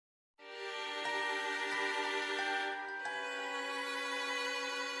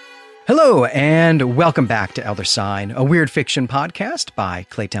Hello, and welcome back to Elder Sign, a weird fiction podcast by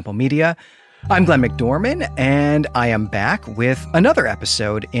Clay Temple Media. I'm Glenn McDorman, and I am back with another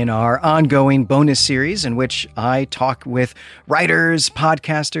episode in our ongoing bonus series in which I talk with writers,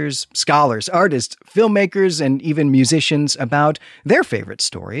 podcasters, scholars, artists, filmmakers, and even musicians about their favorite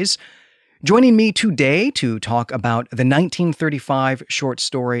stories. Joining me today to talk about the 1935 short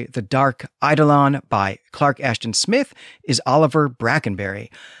story The Dark Eidolon by Clark Ashton Smith is Oliver Brackenbury.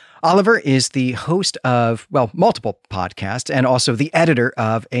 Oliver is the host of, multiple podcasts and also the editor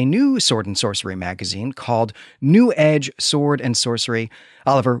of a new sword and sorcery magazine called New Edge Sword and Sorcery.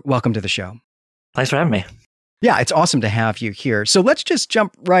 Oliver, welcome to the show. Thanks for having me. Yeah, it's awesome to have you here. So let's just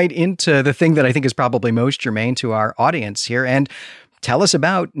jump right into the thing that I think is probably most germane to our audience here and tell us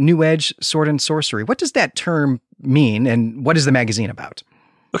about New Edge Sword and Sorcery. What does that term mean and what is the magazine about?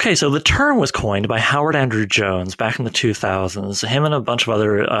 Okay, so the term was coined by Howard Andrew Jones back in the 2000s. Him and a bunch of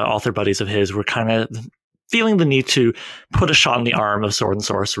other author buddies of his were kind of feeling the need to put a shot in the arm of sword and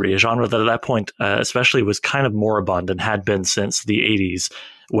sorcery, a genre that at that point especially was kind of moribund and had been since the 80s,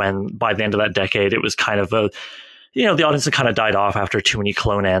 when by the end of that decade it was kind of the audience had kind of died off after too many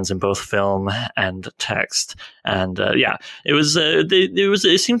Clonans in both film and text. And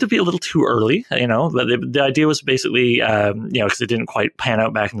it seemed to be a little too early, but the idea was basically, because it didn't quite pan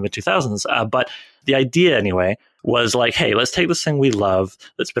out back in the mid 2000s. But the idea anyway was like, hey, let's take this thing we love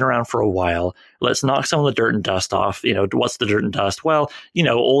that's been around for a while. Let's knock some of the dirt and dust off. What's the dirt and dust? Well,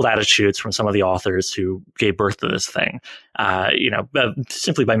 old attitudes from some of the authors who gave birth to this thing,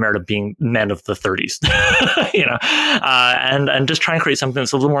 simply by merit of being men of the 30s, and just try and create something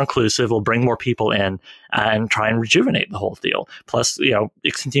that's a little more inclusive, will bring more people in and try and rejuvenate the whole deal. Plus,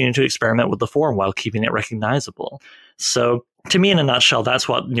 continuing to experiment with the form while keeping it recognizable. So, to me, in a nutshell, that's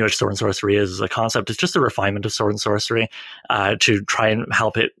what New Age Sword and Sorcery is as a concept. It's just a refinement of sword and sorcery to try and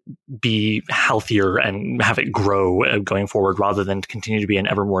help it be healthier and have it grow going forward, rather than continue to be an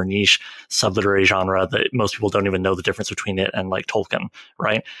ever more niche subliterary genre that most people don't even know the difference between it and like Tolkien,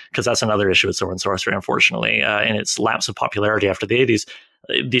 right? Because that's another issue with sword and sorcery, unfortunately. In its lapse of popularity after the 80s,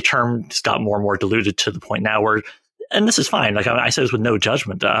 the term just got more and more diluted to the point now where, and this is fine. Like I say this with no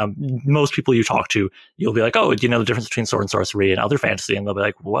judgment. Most people you talk to, you'll be like, "Oh, do you know the difference between sword and sorcery and other fantasy?" And they'll be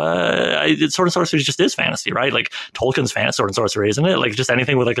like, "What? Sword and sorcery just is fantasy, right? Like Tolkien's sword and sorcery, isn't it? Like just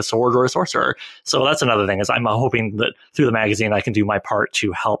anything with like a sword or a sorcerer." So that's another thing. Is I'm hoping that through the magazine I can do my part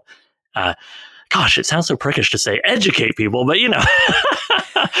to help. Gosh, it sounds so prickish to say educate people, but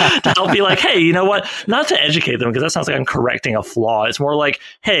to help be like, hey, you know what? Not to educate them, because that sounds like I'm correcting a flaw. It's more like,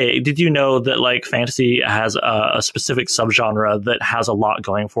 hey, did you know that like fantasy has a specific subgenre that has a lot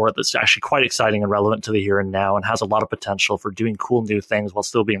going for it that's actually quite exciting and relevant to the here and now and has a lot of potential for doing cool new things while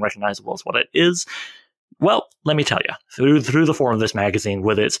still being recognizable as what it is? Well, let me tell you, through the form of this magazine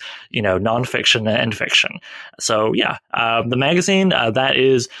with its, nonfiction and fiction. So yeah, the magazine, that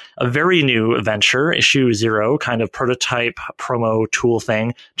is a very new venture. Issue 0, kind of prototype promo tool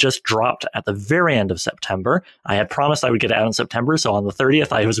thing, just dropped at the very end of September. I had promised I would get it out in September, so on the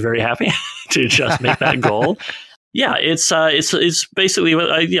 30th, I was very happy to just make that goal. Yeah, it's basically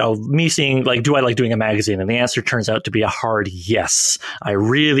me seeing like, do I like doing a magazine? And the answer turns out to be a hard yes. I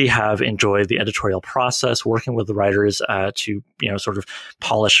really have enjoyed the editorial process, working with the writers to sort of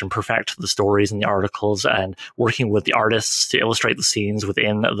polish and perfect the stories and the articles, and working with the artists to illustrate the scenes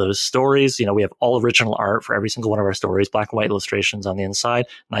within those stories. We have all original art for every single one of our stories, black and white illustrations on the inside,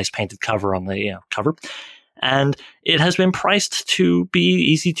 nice painted cover on the cover. And it has been priced to be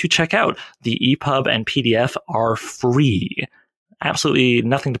easy to check out. The EPUB and PDF are free. Absolutely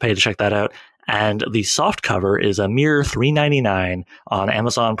nothing to pay to check that out. And the soft cover is a mere $3.99 on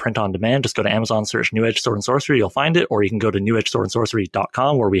Amazon Print on Demand. Just go to Amazon, search New Edge Sword and Sorcery, you'll find it. Or you can go to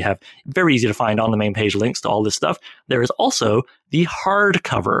newedgeswordandsorcery.com, where we have very easy to find on the main page links to all this stuff. There is also the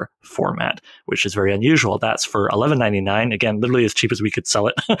hardcover format, which is very unusual. That's for $11.99. Again, literally as cheap as we could sell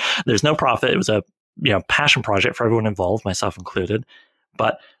it. There's no profit. It was a passion project for everyone involved, myself included,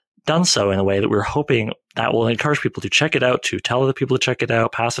 but done so in a way that we're hoping that will encourage people to check it out, to tell other people to check it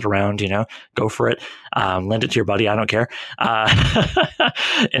out, pass it around, go for it, lend it to your buddy, I don't care,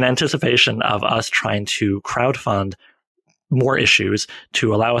 in anticipation of us trying to crowdfund more issues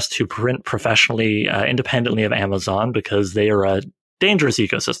to allow us to print professionally, independently of Amazon, because they are a dangerous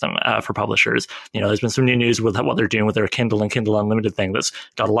ecosystem for publishers. There's been some new news with what they're doing with their Kindle and Kindle Unlimited thing that's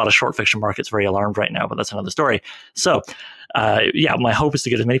got a lot of short fiction markets very alarmed right now, but that's another story. So yeah, my hope is to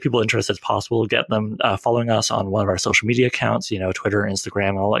get as many people interested as possible, get them following us on one of our social media accounts, Twitter, Instagram,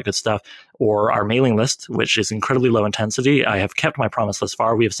 and all that good stuff, or our mailing list, which is incredibly low intensity. I have kept my promise thus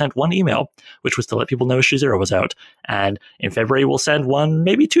far. We have sent one email, which was to let people know Issue Zero was out. And in February, we'll send one,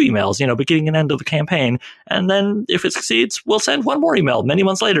 maybe 2 emails, beginning and end of the campaign. And then if it succeeds, we'll send one more email many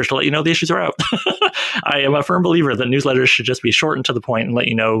months later to let you know the issues are out. I am a firm believer that newsletters should just be short and to the point and let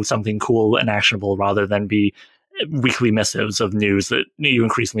you know something cool and actionable rather than be weekly missives of news that you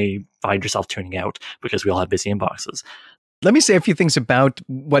increasingly find yourself tuning out because we all have busy inboxes. Let me say a few things about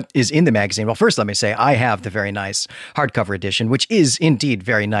what is in the magazine. Well, first, let me say I have the very nice hardcover edition, which is indeed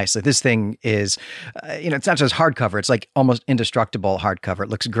very nice. Like, this thing is, it's not just hardcover. It's like almost indestructible hardcover. It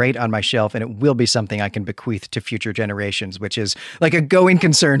looks great on my shelf, and it will be something I can bequeath to future generations, which is like a going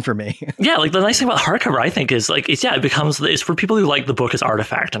concern for me. Yeah, like the nice thing about hardcover, I think, is like, it's for people who like the book as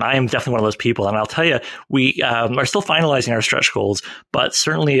artifact. And I am definitely one of those people. And I'll tell you, we are still finalizing our stretch goals, but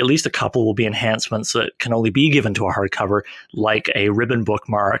certainly at least a couple will be enhancements that can only be given to a hardcover, like a ribbon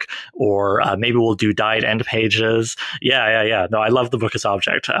bookmark, or maybe we'll do dyed end pages. Yeah. No, I love the book as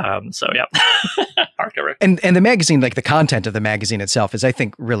object. So yeah, hardcover. And the magazine, like the content of the magazine itself, is, I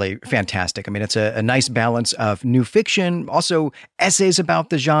think, really fantastic. I mean, it's a nice balance of new fiction, also essays about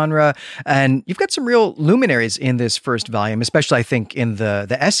the genre, and you've got some real luminaries in this first volume, especially, I think, in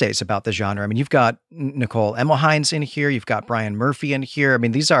the essays about the genre. I mean, you've got Nicole Emmelhines in here, you've got Brian Murphy in here. I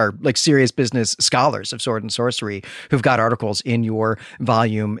mean, these are like serious business scholars of sword and sorcery who've got articles in your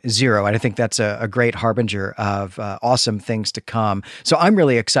volume 0. And I think that's a great harbinger of awesome things to come. So I'm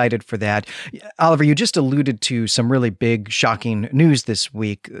really excited for that. Oliver, you just alluded to some really big, shocking news this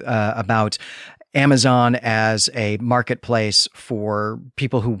week about Amazon as a marketplace for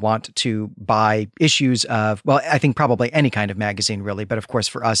people who want to buy issues of, well, I think probably any kind of magazine, really. But of course,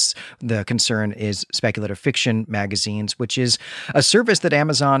 for us, the concern is speculative fiction magazines, which is a service that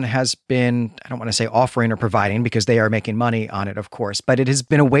Amazon has been, I don't want to say offering or providing, because they are making money on it, of course, but it has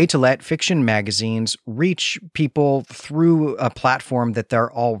been a way to let fiction magazines reach people through a platform that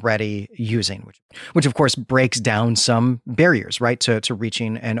they're already using, which of course breaks down some barriers, right, to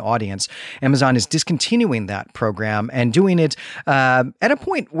reaching an audience. Amazon is discontinuing that program and doing it at a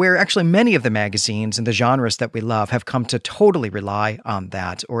point where actually many of the magazines and the genres that we love have come to totally rely on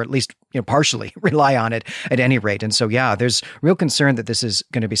that, or at least partially rely on it at any rate. And so, yeah, there's real concern that this is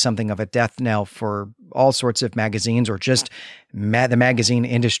going to be something of a death knell for all sorts of magazines, or just the magazine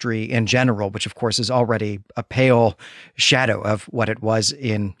industry in general, which of course is already a pale shadow of what it was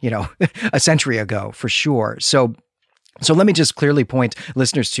in, a century ago, for sure. So let me just clearly point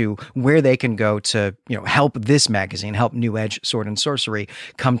listeners to where they can go to, help this magazine, help New Edge Sword and Sorcery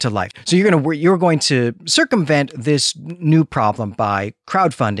come to life. So you're going to circumvent this new problem by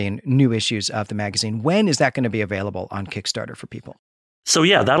crowdfunding new issues of the magazine. When is that going to be available on Kickstarter for people? So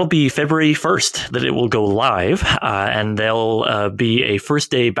yeah, that'll be February 1st that it will go live, and there'll be a first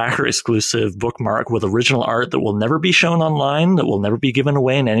day backer exclusive bookmark with original art that will never be shown online, that will never be given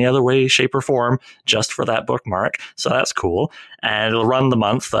away in any other way, shape, or form, just for that bookmark. So that's cool. And it'll run the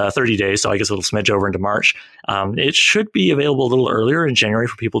month, 30 days, so I guess it'll smidge over into March. It should be available a little earlier in January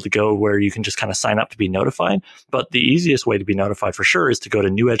for people to go where you can just kind of sign up to be notified. But the easiest way to be notified for sure is to go to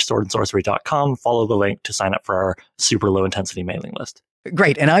newedgeswordandsorcery.com, follow the link to sign up for our super low intensity mailing list.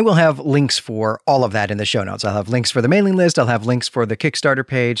 Great. And I will have links for all of that in the show notes. I'll have links for the mailing list. I'll have links for the Kickstarter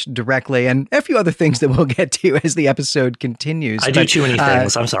page directly, and a few other things that we'll get to as the episode continues. I do too many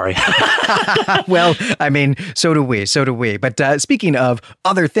things. I'm sorry. Well, I mean, so do we. But speaking of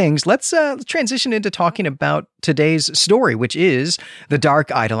other things, let's transition into talking about today's story, which is The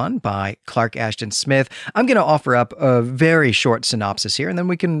Dark Eidolon by Clark Ashton Smith. I'm going to offer up a very short synopsis here, and then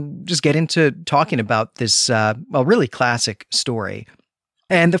we can just get into talking about this, really classic story.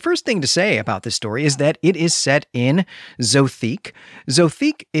 And the first thing to say about this story is that it is set in Zotheek.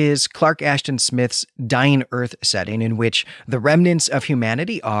 Zotheek is Clark Ashton Smith's Dying Earth setting, in which the remnants of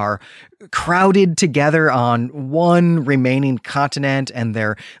humanity are crowded together on one remaining continent, and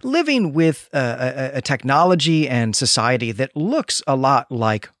they're living with a technology and society that looks a lot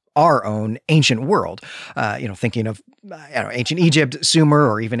like our own ancient world. Thinking of ancient Egypt, Sumer,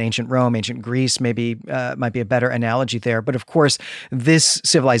 or even ancient Rome, ancient Greece, maybe might be a better analogy there. But of course, this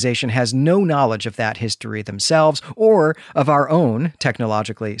civilization has no knowledge of that history themselves, or of our own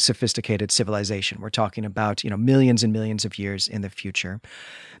technologically sophisticated civilization. We're talking about millions and millions of years in the future.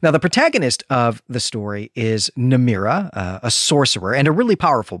 Now, the protagonist of the story is Namira, a sorcerer, and a really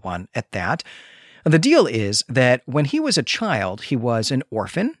powerful one at that. The deal is that when he was a child, he was an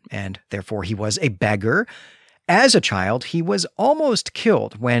orphan, and therefore he was a beggar. As a child, he was almost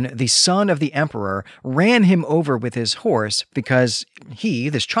killed when the son of the emperor ran him over with his horse because he,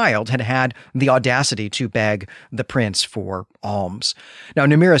 this child, had had the audacity to beg the prince for alms. Now,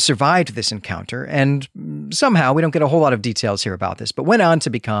 Namira survived this encounter, and somehow, we don't get a whole lot of details here about this, but went on to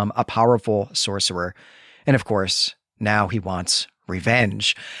become a powerful sorcerer. And of course, now he wants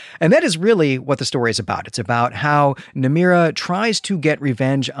revenge. And that is really what the story is about. It's about how Namira tries to get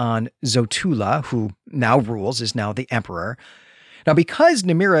revenge on Zotula, who now rules, is now the emperor. Now, because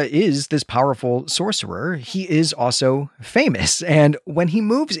Namira is this powerful sorcerer, he is also famous. And when he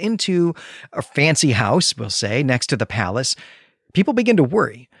moves into a fancy house, we'll say, next to the palace, people begin to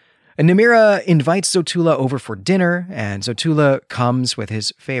worry. And Namira invites Zotula over for dinner, and Zotula comes with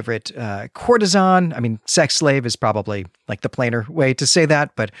his favorite courtesan. I mean, sex slave is probably like the plainer way to say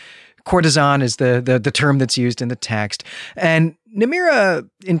that, but courtesan is the term that's used in the text. And Namira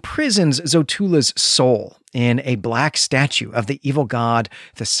imprisons Zotula's soul in a black statue of the evil god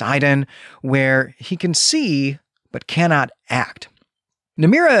Poseidon, where he can see but cannot act.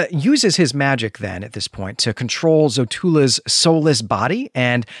 Namira uses his magic then at this point to control Zotula's soulless body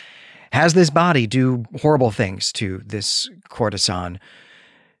and has this body do horrible things to this courtesan.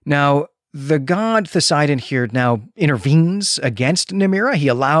 Now, the god Poseidon here now intervenes against Namira. He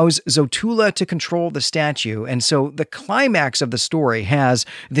allows Zotula to control the statue, and so the climax of the story has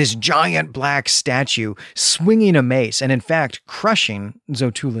this giant black statue swinging a mace and, in fact, crushing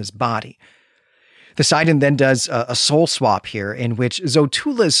Zotula's body. Poseidon then does a soul swap here in which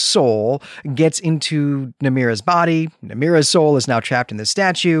Zotula's soul gets into Namira's body. Namira's soul is now trapped in the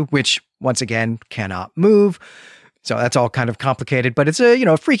statue, which, once again, cannot move. So that's all kind of complicated, but it's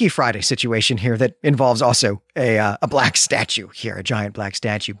a Freaky Friday situation here that involves also a black statue here, a giant black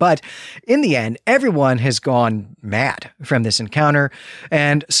statue. But in the end, everyone has gone mad from this encounter,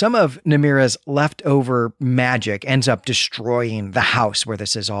 and some of Namira's leftover magic ends up destroying the house where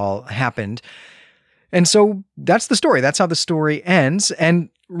this has all happened. And so that's the story. That's how the story ends. And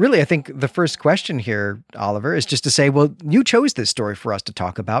really, I think the first question here, Oliver, is just to say, well, you chose this story for us to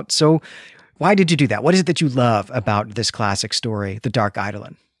talk about. So why did you do that? What is it that you love about this classic story, The Dark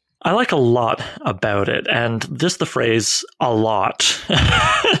Eidolon? I like a lot about it, and just the phrase "a lot"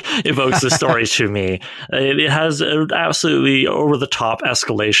 evokes the story to me. It has an absolutely over-the-top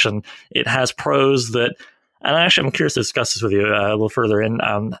escalation. It has prose that, and actually I'm curious to discuss this with you a little further in,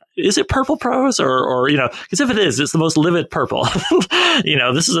 is it purple prose or because if it is, it's the most livid purple.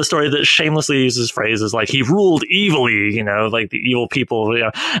 This is a story that shamelessly uses phrases like "he ruled evilly," like the evil people,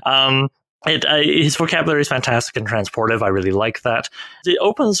 his vocabulary is fantastic and transportive. I really like that. It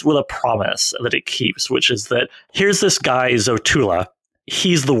opens with a promise that it keeps, which is that here's this guy, Zotula.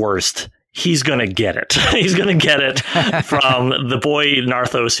 He's the worst. He's going to get it. He's going to get it from the boy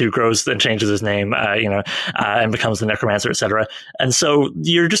Narthos who grows and changes his name, and becomes the necromancer, etc. And so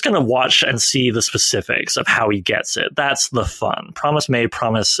you're just going to watch and see the specifics of how he gets it. That's the fun. Promise made,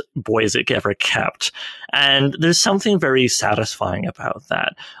 promise boy is it ever kept. And there's something very satisfying about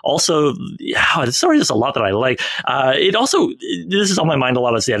that. Also, the story is a lot that I like. It also, this is on my mind a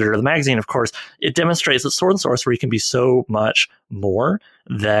lot as the editor of the magazine, of course, it demonstrates that sword and sorcery can be so much more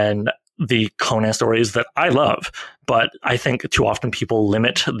than the Conan stories that I love. But I think too often people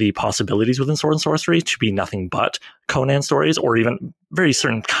limit the possibilities within sword and sorcery to be nothing but Conan stories, or even very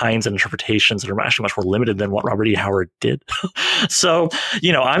certain kinds of interpretations that are actually much more limited than what Robert E. Howard did. So,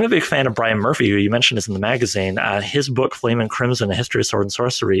 I'm a big fan of Brian Murphy, who you mentioned is in the magazine. His book, Flame and Crimson, A History of Sword and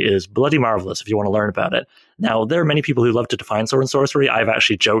Sorcery, is bloody marvelous if you want to learn about it. Now, there are many people who love to define sword and sorcery. I've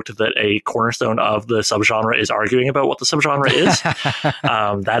actually joked that a cornerstone of the subgenre is arguing about what the subgenre is.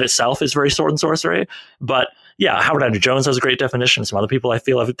 That itself is very sword and sorcery. But yeah, Howard Andrew Jones has a great definition. Some other people I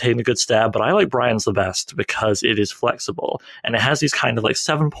feel have taken a good stab, but I like Brian's the best because it is flexible. And it has these kind of like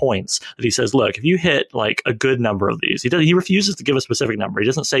 7 points that he says, look, if you hit like a good number of these, he refuses to give a specific number. He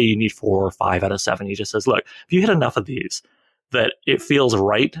doesn't say you need 4 or 5 out of 7. He just says, look, if you hit enough of these that it feels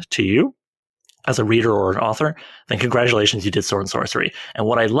right to you as a reader or an author, then congratulations, you did sword and sorcery. And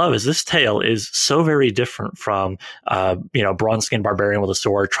what I love is this tale is so very different from, bronze-skinned barbarian with a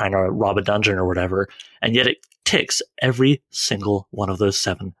sword trying to rob a dungeon or whatever. And yet it ticks every single one of those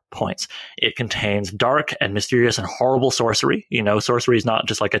 7 points. It contains dark and mysterious and horrible sorcery. Sorcery is not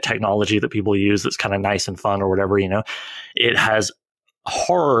just like a technology that people use that's kind of nice and fun or whatever, It has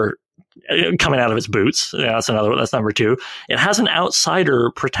horror coming out of its boots. That's number two. It has an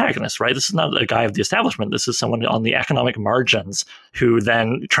outsider protagonist, right? This is not a guy of the establishment. This is someone on the economic margins who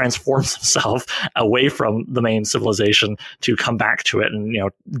then transforms himself away from the main civilization to come back to it and,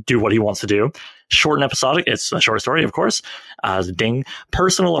 do what he wants to do. Short and episodic. It's a short story, of course. Ding.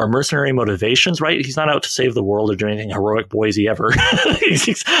 Personal or mercenary motivations, right? He's not out to save the world or do anything heroic Boise ever.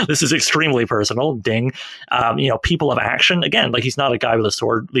 This is extremely personal. Ding. People of action. Again, like he's not a guy with a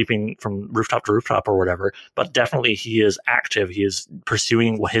sword leaping from rooftop to rooftop or whatever, but definitely he is active. He is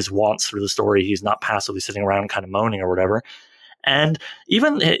pursuing his wants through the story. He's not passively sitting around kind of moaning or whatever. And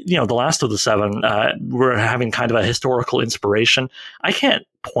even, the last of the seven, we're having kind of a historical inspiration. I can't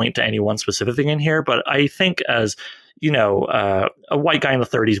point to any one specific thing in here, but I think as, a white guy in the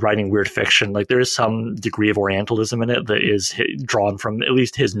 30s writing weird fiction, like there is some degree of Orientalism in it that is drawn from at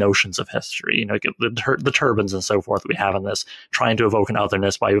least his notions of history, the turbans and so forth that we have in this, trying to evoke an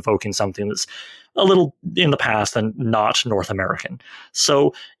otherness by evoking something that's a little in the past and not North American.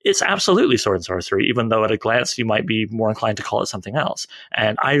 So it's absolutely sword and sorcery, even though at a glance you might be more inclined to call it something else.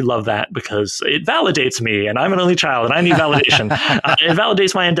 And I love that because it validates me, and I'm an only child and I need validation. It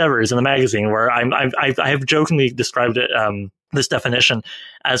validates my endeavors in the magazine, where I have jokingly described it, this definition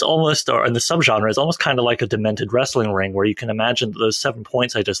as almost, or in the subgenre, is almost kind of like a demented wrestling ring, where you can imagine that those 7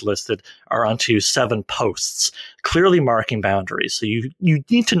 points I just listed are onto 7 posts, clearly marking boundaries. So you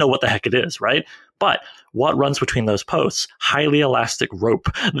need to know what the heck it is, right? But what runs between those posts? Highly elastic rope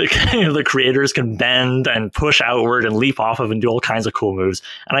that the creators can bend and push outward and leap off of and do all kinds of cool moves.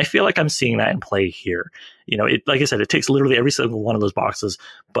 And I feel like I'm seeing that in play here. Like I said, it takes literally every single one of those boxes,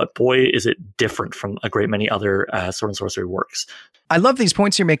 but boy, is it different from a great many other sword and sorcery works. I love these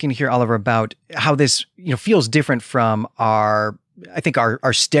points you're making here, Oliver, about how this feels different from our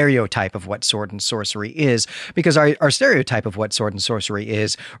stereotype of what sword and sorcery is, because our stereotype of what sword and sorcery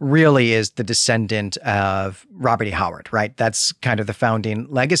is really is the descendant of Robert E. Howard, right? That's kind of the founding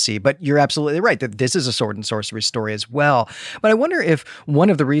legacy. But you're absolutely right that this is a sword and sorcery story as well. But I wonder if one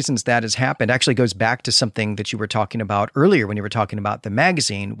of the reasons that has happened actually goes back to something that you were talking about earlier when you were talking about the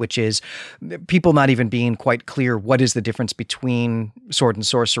magazine, which is people not even being quite clear what is the difference between sword and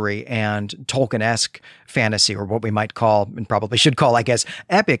sorcery and Tolkien-esque fantasy, or what we might call, and probably should call, I guess,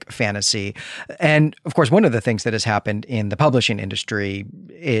 epic fantasy. And of course, one of the things that has happened in the publishing industry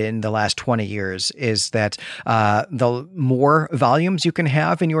in the last 20 years is that the more volumes you can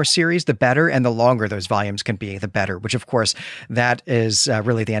have in your series, the better, and the longer those volumes can be, the better, which of course, that is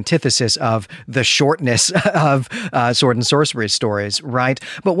really the antithesis of the shortness of sword and sorcery stories, right?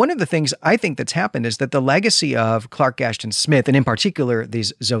 But one of the things I think that's happened is that the legacy of Clark Ashton Smith, and in particular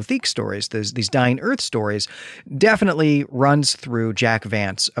these Zothique stories, these Dying Earth stories, definitely runs through Jack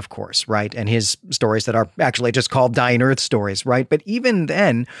Vance, of course, right? And his stories that are actually just called Dying Earth stories, right? But even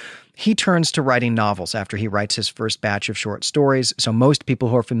then, he turns to writing novels after he writes his first batch of short stories. So most people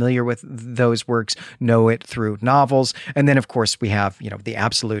who are familiar with those works know it through novels. And then, of course, we have, the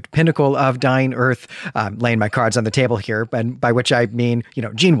absolute pinnacle of Dying Earth, laying my cards on the table here, and by which I mean,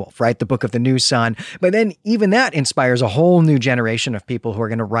 Gene Wolfe, right? The Book of the New Sun. But then even that inspires a whole new generation of people who are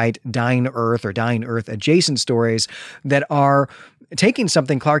going to write Dying Earth or Dying Earth adjacent stories that are taking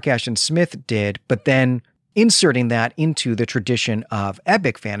something Clark Ashton Smith did, but then inserting that into the tradition of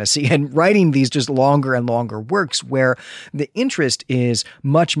epic fantasy and writing these just longer and longer works where the interest is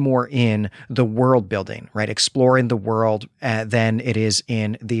much more in the world building, right? Exploring the world than it is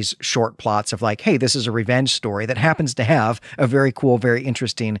in these short plots of like, hey, this is a revenge story that happens to have a very cool, very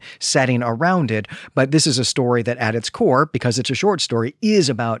interesting setting around it. But this is a story that at its core, because it's a short story, is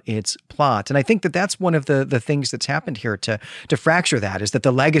about its plot. And I think that that's one of the things that's happened here to fracture that, is that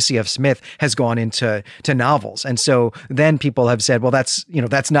the legacy of Smith has gone into novels. And so then people have said, well, that's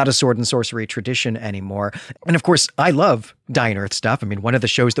not a sword and sorcery tradition anymore. And of course, I love Dying Earth stuff. I mean, one of the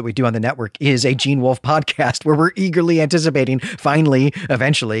shows that we do on the network is a Gene Wolfe podcast where we're eagerly anticipating finally,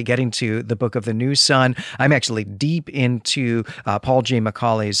 eventually getting to the Book of the New Sun. I'm actually deep into Paul G.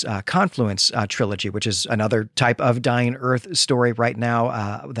 McCauley's Confluence trilogy, which is another type of Dying Earth story right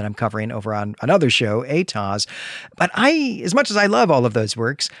now that I'm covering over on another show, ATOS. But as much as I love all of those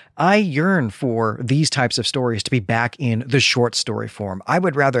works, I yearn for these types of stories to be back in the short story form. I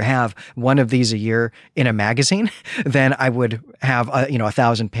would rather have one of these a year in a magazine than I would have a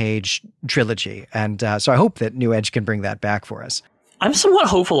 1,000-page trilogy. And so I hope that New Edge can bring that back for us. I'm somewhat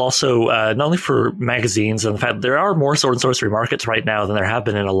hopeful also, not only for magazines and the fact that there are more sword and sorcery markets right now than there have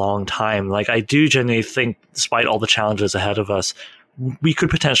been in a long time. Like, I do genuinely think, despite all the challenges ahead of us, we could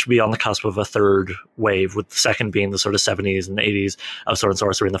potentially be on the cusp of a third wave, with the second being the sort of 70s and 80s of Sword and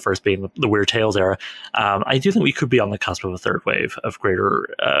Sorcery, and the first being the Weird Tales era. I do think we could be on the cusp of a third wave of greater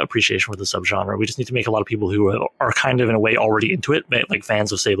appreciation for the subgenre. We just need to make a lot of people who are kind of in a way already into it, like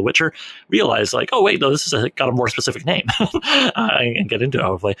fans of, say, The Witcher, realize like, oh wait, no, this has got a more specific name, and get into it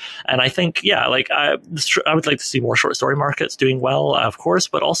hopefully. And I think, yeah, like I would like to see more short story markets doing well, of course,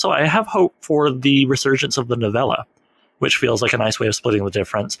 but also I have hope for the resurgence of the novella, which feels like a nice way of splitting the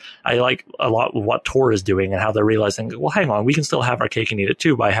difference. I like a lot what Tor is doing and how they're realizing, well, hang on, we can still have our cake and eat it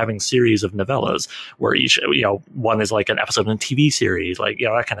too by having series of novellas where each, one is like an episode in a TV series, like,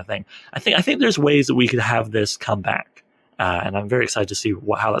 that kind of thing. I think there's ways that we could have this come back. And I'm very excited to see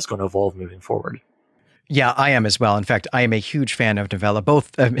how that's going to evolve moving forward. Yeah, I am as well. In fact, I am a huge fan of novella,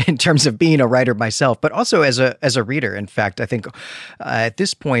 both in terms of being a writer myself, but also as a reader. In fact, I think at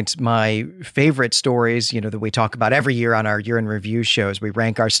this point, my favorite stories, that we talk about every year on our year in review shows, we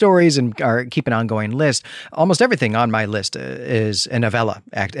rank our stories and keep an ongoing list. Almost everything on my list is a novella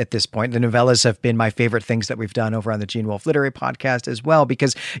at this point. The novellas have been my favorite things that we've done over on the Gene Wolfe Literary Podcast as well,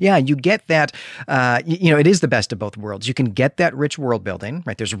 because, yeah, you get that, it is the best of both worlds. You can get that rich world building,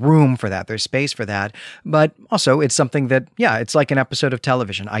 right? There's room for that. There's space for that. But also it's something that, it's like an episode of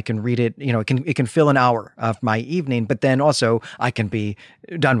television. I can read it, it can fill an hour of my evening, but then also I can be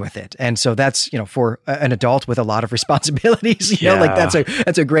done with it. And so that's, for an adult with a lot of responsibilities,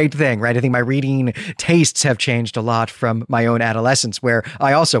 that's a great thing, right? I think my reading tastes have changed a lot from my own adolescence, where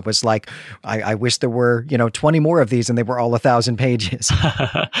I also was like, I wish there were, 20 more of these and they were all 1,000 pages.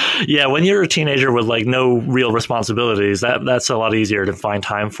 Yeah. When you're a teenager with like no real responsibilities, that's a lot easier to find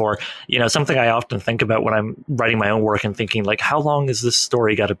time for. Something I often think about when I'm writing my own work and thinking like, how long is this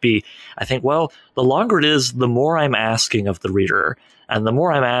story got to be? I think, well, the longer it is, the more I'm asking of the reader. And the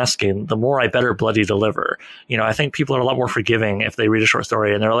more I'm asking, the more I better bloody deliver. I think people are a lot more forgiving if they read a short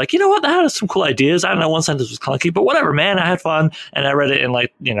story and they're like, you know what, that has some cool ideas. I don't know, one sentence was clunky, but whatever, man, I had fun. And I read it in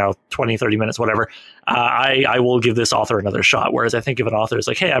like, 20, 30 minutes, whatever. I will give this author another shot. Whereas I think if an author is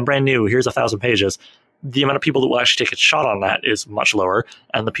like, hey, I'm brand new, here's 1,000 pages, the amount of people that will actually take a shot on that is much lower.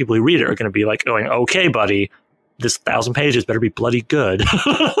 And the people who read it are going to be like going, okay, buddy, this 1,000 pages better be bloody good.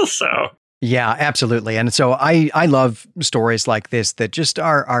 So. Yeah, absolutely. And so I love stories like this that just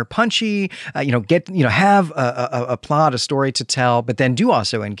are punchy, have a plot, a story to tell, but then do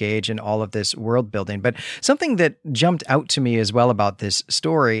also engage in all of this world building. But something that jumped out to me as well about this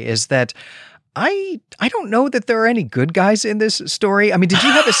story is that I don't know that there are any good guys in this story. I mean, did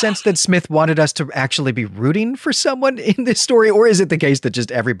you have a sense that Smith wanted us to actually be rooting for someone in this story, or is it the case that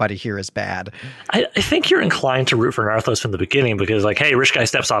just everybody here is bad? I think you're inclined to root for Narthos from the beginning because, like, hey, rich guy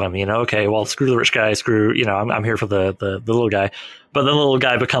steps on him, okay, well, screw the rich guy, I'm here for the little guy. But then the little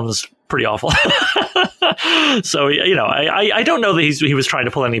guy becomes pretty awful. So, I don't know that he was trying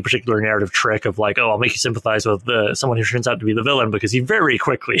to pull any particular narrative trick of like, oh, I'll make you sympathize with someone who turns out to be the villain, because he very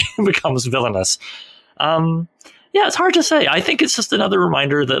quickly becomes villainous. Yeah, it's hard to say. I think it's just another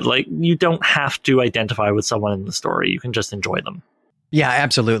reminder that like you don't have to identify with someone in the story. You can just enjoy them. Yeah,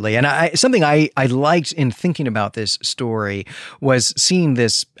 absolutely. And something I liked in thinking about this story was seeing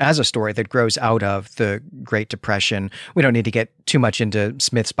this as a story that grows out of the Great Depression. We don't need to get too much into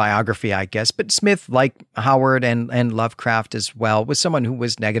Smith's biography, I guess, but Smith, like Howard and Lovecraft as well, was someone who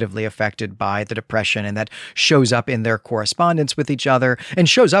was negatively affected by the Depression, and that shows up in their correspondence with each other and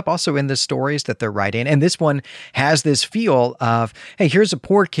shows up also in the stories that they're writing. And this one has this feel of, hey, here's a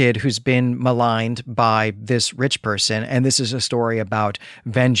poor kid who's been maligned by this rich person, and this is a story about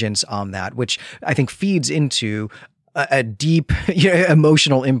vengeance on that, which I think feeds into a deep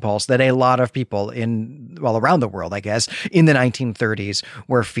emotional impulse that a lot of people around the world, I guess, in the 1930s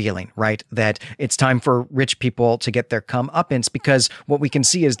were feeling, right? That it's time for rich people to get their comeuppance, because what we can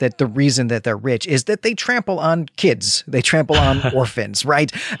see is that the reason that they're rich is that they trample on kids, they trample on orphans,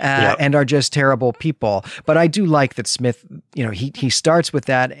 right? And are just terrible people. But I do like that Smith, he starts with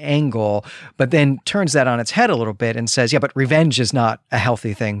that angle, but then turns that on its head a little bit and says, yeah, but revenge is not a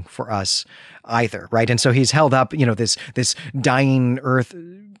healthy thing for us either, right? And so he's held up, this dying earth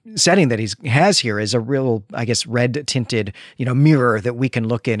setting that he has here is a real, I guess, red tinted, mirror that we can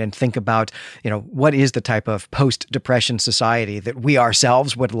look in and think about, what is the type of post-depression society that we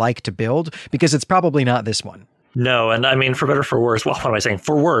ourselves would like to build, because it's probably not this one. No, and I mean, for better or for worse, well, what am I saying?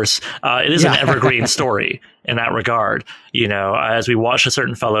 For worse, it is an evergreen story in that regard. As we watch a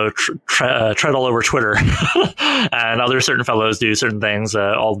certain fellow tread all over Twitter and other certain fellows do certain things,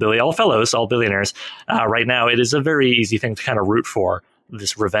 all billionaires, right now, it is a very easy thing to kind of root for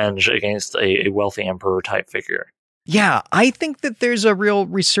this revenge against a wealthy emperor type figure. Yeah, I think that there's a real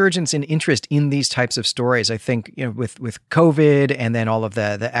resurgence in interest in these types of stories. I think, with COVID and then all of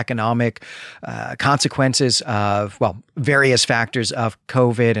the economic consequences of, various factors of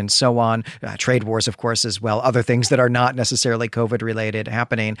COVID and so on, trade wars, of course, as well, other things that are not necessarily COVID related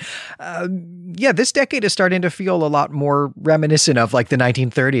happening. This decade is starting to feel a lot more reminiscent of like the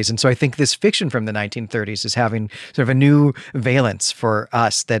 1930s. And so I think this fiction from the 1930s is having sort of a new valence for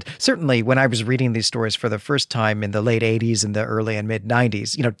us that certainly when I was reading these stories for the first time in the late 80s and the early and mid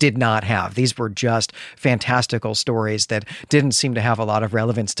 90s, did not have. These were just fantastical stories that didn't seem to have a lot of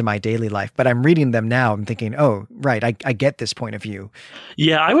relevance to my daily life. But I'm reading them now and thinking, oh, right, I get this point of view.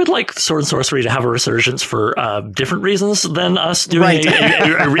 Yeah, I would like Sword and Sorcery to have a resurgence for different reasons than us doing right.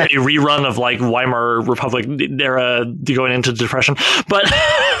 a rerun of like Weimar Republic era going into depression. But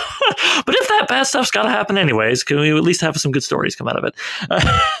but if that bad stuff's got to happen anyways, can we at least have some good stories come out of it?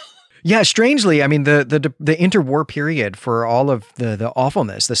 Yeah, strangely, I mean, the interwar period for all of the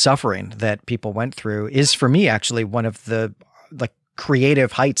awfulness, the suffering that people went through is for me actually one of the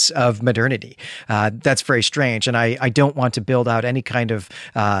creative heights of modernity. That's very strange. And I don't want to build out any kind of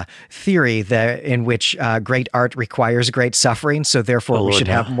theory that in which great art requires great suffering. So therefore we should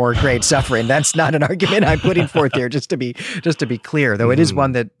have more great suffering. That's not an argument I'm putting forth here, just to be clear, though it is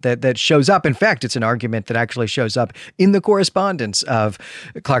one that shows up. In fact, it's an argument that actually shows up in the correspondence of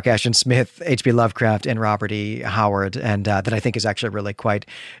Clark Ashton Smith, H.P. Lovecraft, and Robert E. Howard. And that I think is actually really quite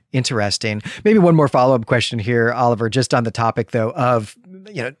interesting. Maybe one more follow-up question here, Oliver, just on the topic though of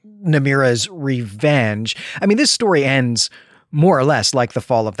Namira's revenge. I mean, this story ends more or less like the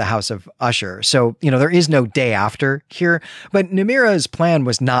fall of the House of Usher. So, there is no day after here, but Namira's plan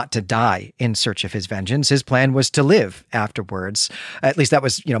was not to die in search of his vengeance. His plan was to live afterwards. At least that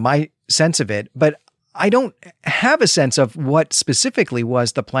was, my sense of it. But I don't have a sense of what specifically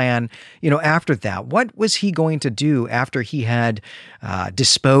was the plan, after that. What was he going to do after he had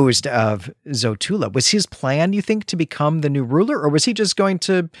disposed of Zotula? Was his plan, you think, to become the new ruler? Or was he just going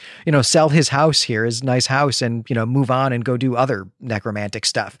to, sell his house here, his nice house, and, move on and go do other necromantic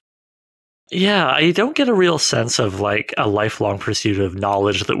stuff? Yeah, I don't get a real sense of like a lifelong pursuit of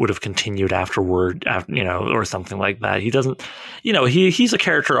knowledge that would have continued afterward, or something like that. He doesn't, he's a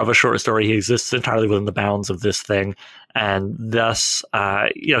character of a short story. He exists entirely within the bounds of this thing. And thus,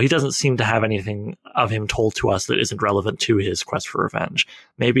 he doesn't seem to have anything of him told to us that isn't relevant to his quest for revenge.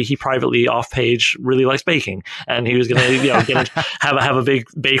 Maybe he privately, off page, really likes baking, and he was going to, have a big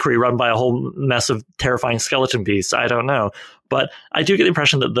bakery run by a whole mess of terrifying skeleton beasts. I don't know. But I do get the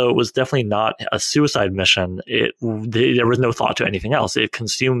impression that though it was definitely not a suicide mission, there was no thought to anything else. It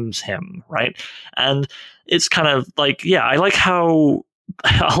consumes him, right? And it's kind of like, I like how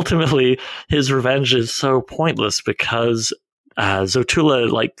ultimately his revenge is so pointless because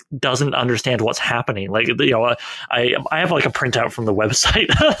Zotula doesn't understand what's happening. I have like a printout from the website,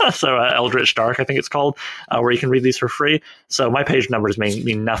 so Eldritch Dark, I think it's called, where you can read these for free. So my page numbers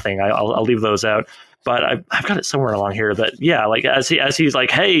mean nothing. I'll leave those out. But I've got it somewhere along here that, as he's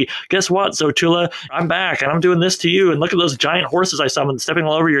like, hey, guess what, Zotula? I'm back and I'm doing this to you. And look at those giant horses I summoned stepping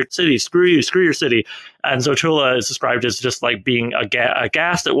all over your city. Screw you, screw your city. And Zotula is described as just like being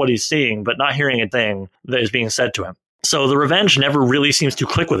aghast at what he's seeing, but not hearing a thing that is being said to him. So the revenge never really seems to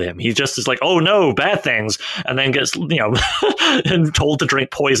click with him. He just is like, oh no, bad things. And then gets, and told to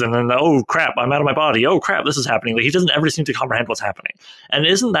drink poison. And oh crap, I'm out of my body. Oh crap, this is happening. He doesn't ever seem to comprehend what's happening. And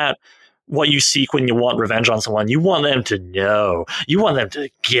isn't that what you seek when you want revenge on someone? You want them to know. You want them to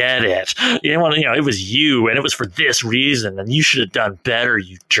get it. You want, it was you and it was for this reason and you should have done better,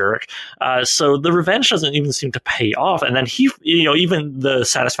 you jerk. So the revenge doesn't even seem to pay off. And then he, even the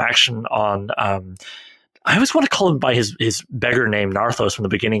satisfaction on, I always want to call him by his beggar name, Narthos, from the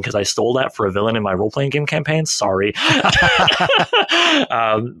beginning, because I stole that for a villain in my role-playing game campaign. Sorry.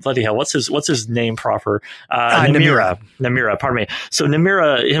 Bloody hell, what's his name proper? Namira, pardon me. So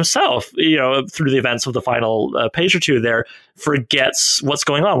Namira himself, through the events of the final page or two there, forgets what's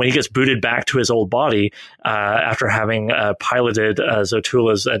going on when he gets booted back to his old body after having piloted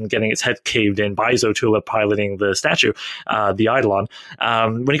Zotula's and getting its head caved in by Zotula piloting the statue, the Eidolon.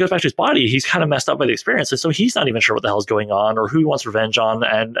 When he goes back to his body, he's kind of messed up by the experience. And so he's not even sure what the hell's going on or who he wants revenge on.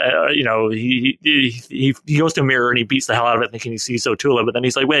 And, he goes to a mirror and he beats the hell out of it thinking he sees Zotula. But then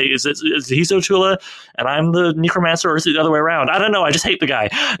he's like, wait, is he Zotula and I'm the necromancer, or is it the other way around? I don't know. I just hate the guy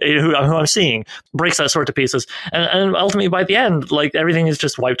who I'm seeing. Breaks that sword to pieces. And ultimately, by the end, like everything is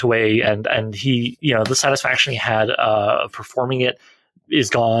just wiped away. And he, the satisfaction he had performing it is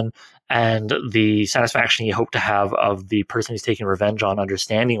gone. And the satisfaction he hoped to have of the person he's taking revenge on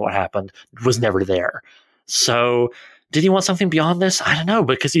understanding what happened was never there. So did he want something beyond this? I don't know,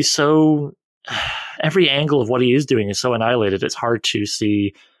 because he's so every angle of what he is doing is so annihilated. It's hard to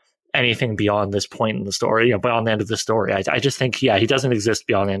see anything beyond this point in the story, beyond the end of the story. I just think, he doesn't exist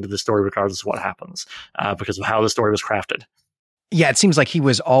beyond the end of the story, regardless of what happens, because of how the story was crafted. Yeah, it seems like he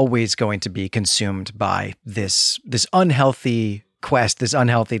was always going to be consumed by this unhealthy quest, this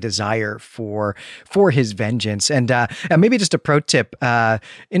unhealthy desire for his vengeance. And maybe just a pro tip: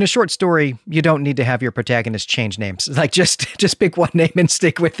 in a short story, you don't need to have your protagonist change names. Like just pick one name and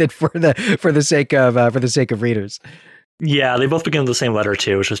stick with it for the sake of readers. Yeah, they both begin with the same letter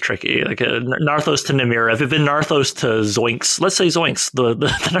too, which is tricky. Like Narthos to Namira. If it had been Narthos to Zoinks, let's say Zoinks, the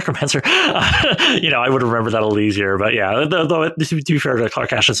necromancer, I would remember that a little easier. But yeah, though to be fair to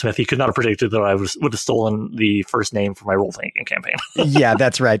Clark Ashton Smith, he could not have predicted that I would have stolen the first name for my role-playing campaign. Yeah,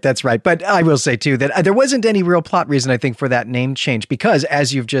 that's right. But I will say too that there wasn't any real plot reason, I think, for that name change, because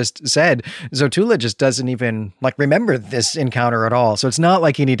as you've just said, Zotula just doesn't even remember this encounter at all. So it's not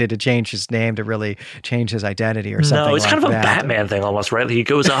like he needed to change his name to really change his identity or something. No, it's kind of a that. Batman thing almost, right? He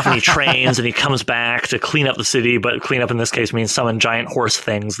goes off and he trains and he comes back to clean up the city, but clean up in this case means summon giant horse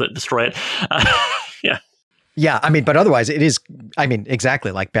things that destroy it. Yeah. Yeah, but otherwise it is,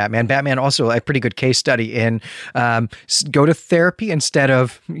 exactly like Batman. Batman also a pretty good case study in go to therapy instead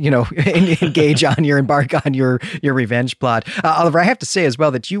of, embark on your revenge plot. Oliver, I have to say as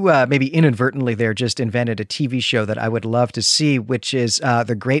well that you maybe inadvertently there just invented a TV show that I would love to see, which is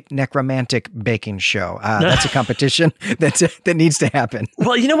the Great Necromantic Baking Show. That's a competition that needs to happen.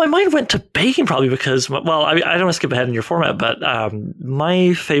 Well, my mind went to baking probably because, I don't want to skip ahead in your format, but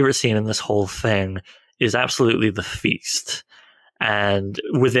my favorite scene in this whole thing is absolutely the feast. And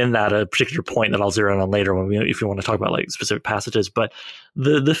within that, a particular point that I'll zero in on later if you want to talk about specific passages. But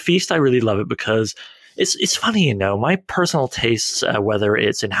the feast, I really love it because it's funny, my personal tastes, whether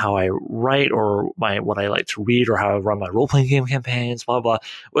it's in how I write or what I like to read or how I run my role-playing game campaigns, blah, blah,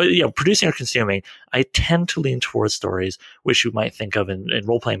 producing or consuming, I tend to lean towards stories which you might think of in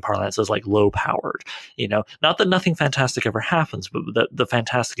role-playing parlance as low-powered. Not that nothing fantastic ever happens, but that the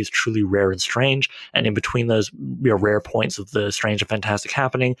fantastic is truly rare and strange. And in between those rare points of the strange and fantastic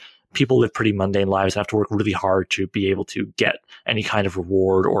happening, people live pretty mundane lives and have to work really hard to be able to get any kind of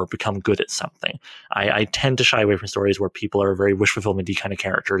reward or become good at something. I tend to shy away from stories where people are very wish fulfillment-y kind of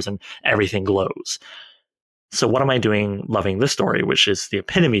characters and everything glows. So what am I doing loving this story, which is the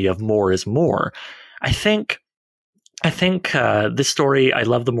epitome of more is more? I think this story, I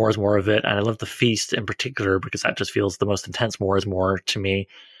love the more is more of it, and I love the feast in particular because that just feels the most intense more is more to me,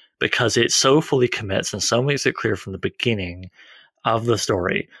 because it so fully commits and so makes it clear from the beginning of the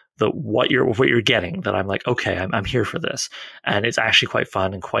story that what you're getting, that I'm like, okay, I'm here for this. And it's actually quite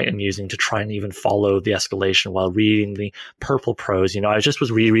fun and quite amusing to try and even follow the escalation while reading the purple prose. I just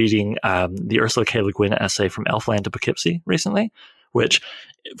was rereading the Ursula K. Le Guin essay From Elfland to Poughkeepsie recently, which,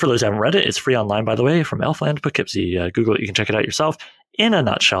 for those who haven't read it, it's free online, by the way, From Elfland to Poughkeepsie. Google it, you can check it out yourself. In a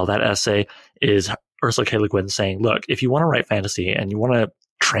nutshell, that essay is Ursula K. Le Guin saying, look, if you want to write fantasy and you want to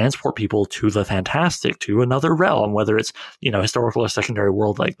transport people to the fantastic, to another realm, whether it's, historical or secondary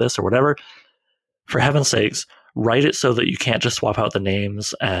world like this or whatever, for heaven's sakes, write it so that you can't just swap out the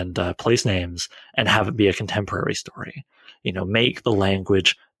names and place names and have it be a contemporary story. Make the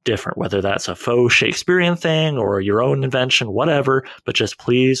language different, whether that's a faux Shakespearean thing or your own invention, whatever, but just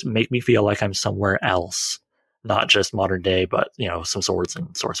please make me feel like I'm somewhere else, not just modern day, but, some swords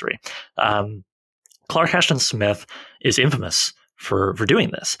and sorcery. Clark Ashton Smith is infamous for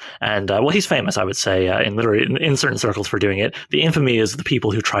doing this. And he's famous, I would say, in certain circles for doing it. The infamy is the people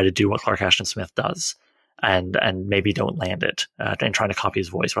who try to do what Clark Ashton Smith does and maybe don't land it and trying to copy his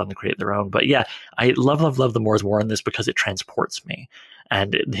voice rather than create their own. But yeah, I love the more is more in this because it transports me.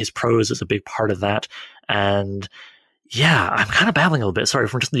 And his prose is a big part of that. And yeah, I'm kind of babbling a little bit. Sorry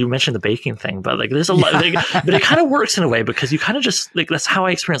for you mentioned the baking thing, but there's a lot, but it kind of works in a way because you kind of just that's how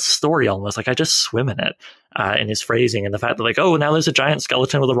I experience the story almost. I just swim in it, in his phrasing and the fact that now there's a giant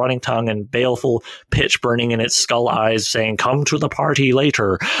skeleton with a rotting tongue and baleful pitch burning in its skull eyes saying, come to the party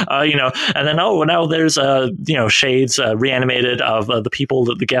later, and then, now there's, shades, reanimated of the people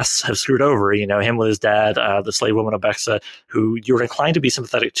that the guests have screwed over, him with his dad, the slave woman Abexa, who you're inclined to be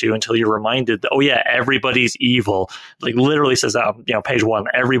sympathetic to until you're reminded that, oh yeah, everybody's evil. Literally says that, page 1,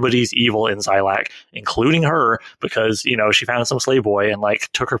 everybody's evil in Xylac, including her, because, she found some slave boy and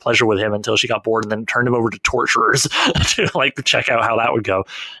took her pleasure with him until she got bored and then turned him over to torturers to check out how that would go.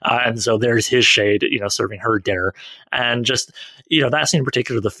 And so there's his shade, serving her dinner. And just, that scene in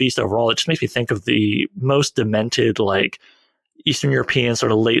particular, the feast overall, it just makes me think of the most demented, Eastern European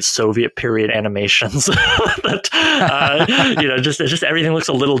sort of late Soviet period animations that just everything looks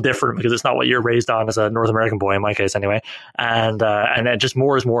a little different because it's not what you're raised on as a North American boy, in my case anyway. And then just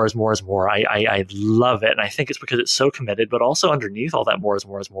more is more is more is more. I love it, and I think it's because it's so committed, but also underneath all that more is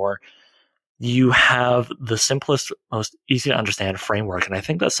more is more, you have the simplest, most easy to understand framework. And I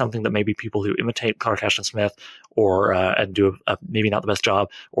think that's something that maybe people who imitate Clark Ashton Smith or and do maybe not the best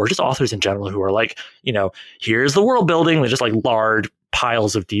job, or just authors in general who are like, here's the world building, they just like lard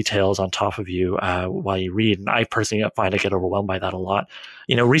piles of details on top of you while you read. And I personally find I get overwhelmed by that a lot.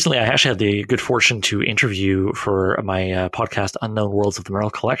 Recently I actually had the good fortune to interview for my podcast, Unknown Worlds of the Merrill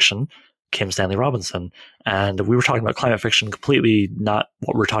Collection, Kim Stanley Robinson. And we were talking about climate fiction, completely not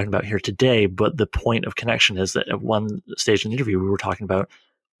what we're talking about here today. But the point of connection is that at one stage in the interview, we were talking about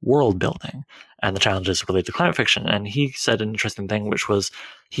world building and the challenges related to climate fiction. And he said an interesting thing, which was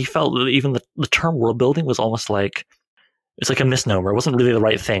he felt that even the term world building was almost like, it's like a misnomer. It wasn't really the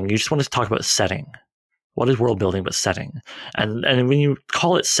right thing. You just wanted to talk about setting. What is world building but setting? And when you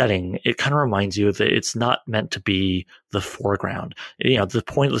call it setting, it kind of reminds you that it's not meant to be the foreground. The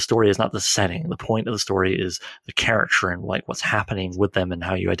point of the story is not the setting. The point of the story is the character and like what's happening with them and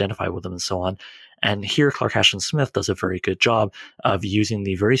how you identify with them and so on. And here, Clark Ashton Smith does a very good job of using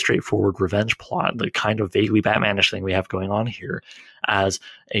the very straightforward revenge plot, the kind of vaguely Batmanish thing we have going on here, as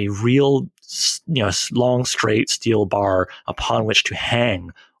a real, long, straight steel bar upon which to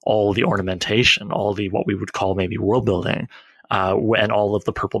hang all the ornamentation, all the what we would call maybe world building, and all of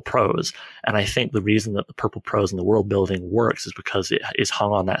the purple prose. And I think the reason that the purple prose and the world building works is because it is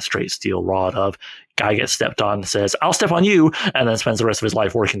hung on that straight steel rod of guy gets stepped on, says, I'll step on you, and then spends the rest of his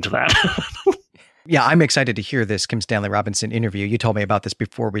life working to that. Yeah, I'm excited to hear this Kim Stanley Robinson interview. You told me about this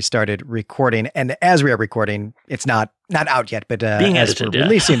before we started recording, and as we are recording, it's not out yet, but being edited,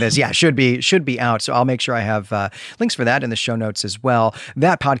 releasing this, should be out. So I'll make sure I have links for that in the show notes as well.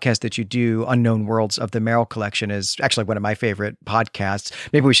 That podcast that you do, Unknown Worlds of the Merrill Collection, is actually one of my favorite podcasts.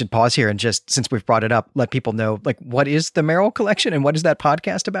 Maybe we should pause here and just, since we've brought it up, let people know, like, what is the Merrill Collection and what is that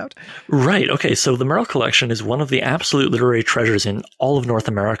podcast about? Right. Okay. So the Merrill Collection is one of the absolute literary treasures in all of North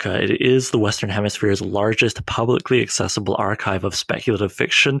America. It is the Western Hemisphere's largest publicly accessible archive of speculative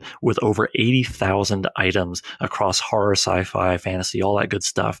fiction, with over 80,000 items across horror, sci-fi, fantasy, all that good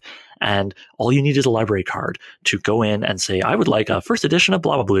stuff. And all you need is a library card to go in and say, I would like a first edition of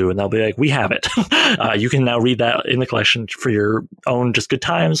blah, blah, blue. And they'll be like, we have it. You can now read that in the collection for your own just good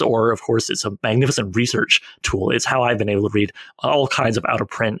times. Or, of course, it's a magnificent research tool. It's how I've been able to read all kinds of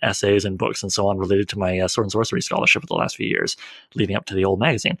out-of-print essays and books and so on related to my sword and sorcery scholarship for the last few years, leading up to the old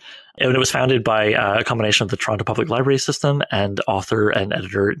magazine. And it was founded by a combination of the Toronto Public Library System and author and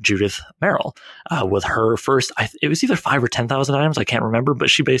editor Judith Merrill. With her first, it was either 5,000 or 10,000 items, I can't remember, but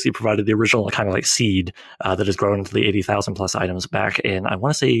she basically provided the original kind of like seed that has grown into the 80,000 plus items back in, I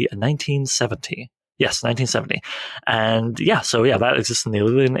want to say, 1970. Yes, 1970. And that exists in the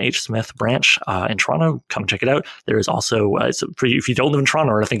Lillian H. Smith branch in Toronto. Come check it out. There is also, if you don't live in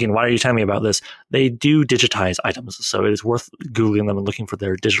Toronto or are thinking, why are you telling me about this? They do digitize items. So it is worth Googling them and looking for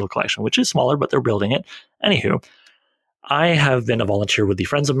their digital collection, which is smaller, but they're building it. Anywho, I have been a volunteer with the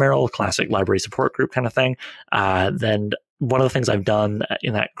Friends of Merrill, classic library support group kind of thing. Then one of the things I've done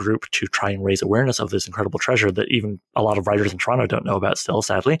in that group to try and raise awareness of this incredible treasure that even a lot of writers in Toronto don't know about still,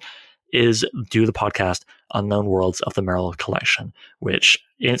 sadly, is do the podcast Unknown Worlds of the Merrill Collection, which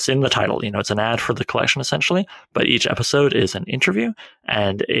it's in the title. It's an ad for the collection essentially, but each episode is an interview,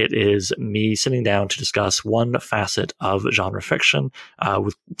 and it is me sitting down to discuss one facet of genre fiction.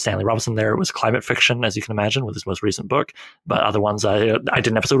 With Stanley Robinson there, it was climate fiction, as you can imagine, with his most recent book. But other ones, I did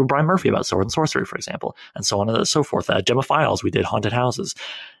an episode with Brian Murphy about sword and sorcery, for example, and so on and so forth. Gemma Files, we did haunted houses.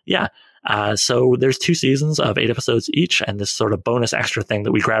 Yeah. So there's 2 seasons of 8 episodes each, and this sort of bonus extra thing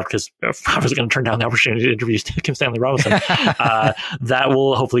that we grabbed because I was going to turn down the opportunity to interview Kim Stanley Robinson. That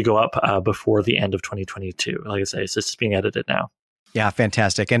will hopefully go up before the end of 2022. Like I say, it's just being edited now. Yeah,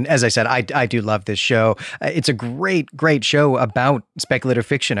 fantastic. And as I said, I do love this show. It's a great show about speculative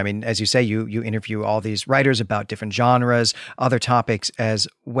fiction. I mean, as you say, you interview all these writers about different genres, other topics as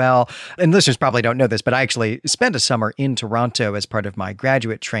well. And listeners probably don't know this, but I actually spent a summer in Toronto as part of my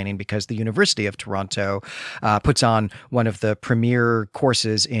graduate training because the University of Toronto puts on one of the premier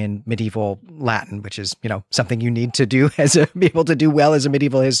courses in medieval Latin, which is, something you need to do be able to do well as a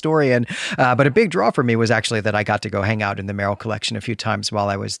medieval historian. But a big draw for me was actually that I got to go hang out in the Merrill Collection a few times while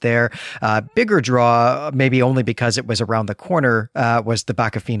I was there. Bigger draw, maybe only because it was around the corner, was the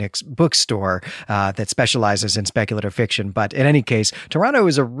Baca Phoenix bookstore that specializes in speculative fiction. But in any case, Toronto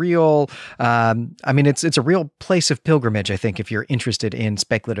is a real, it's a real place of pilgrimage, I think, if you're interested in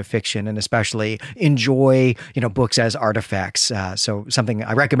speculative fiction and especially enjoy, books as artifacts. So something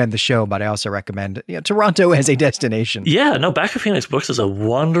I recommend the show, but I also recommend Toronto as a destination. Yeah, no, Baca Phoenix Books is a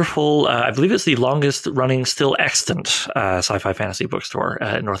wonderful, I believe it's the longest running, still extant sci-fi fantasy bookstore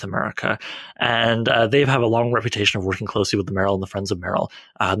in North America. And they have a long reputation of working closely with the Merrill and the Friends of Merrill.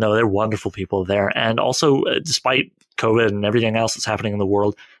 No, they're wonderful people there. And also, despite COVID and everything else that's happening in the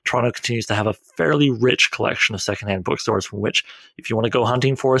world, Toronto continues to have a fairly rich collection of secondhand bookstores from which, if you want to go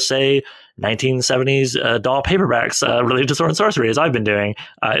hunting for, say, 1970s DAW paperbacks related to sword and sorcery, as I've been doing,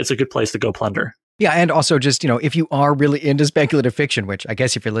 it's a good place to go plunder. Yeah, and also just, if you are really into speculative fiction, which I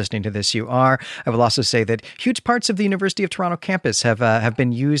guess if you're listening to this, you are, I will also say that huge parts of the University of Toronto campus have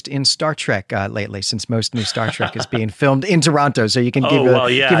been used in Star Trek lately, since most new Star Trek is being filmed in Toronto. So you can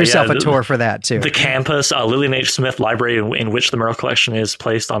give yourself a tour for that, too. The campus, Lillian H. Smith Library, in which the Merrill Collection is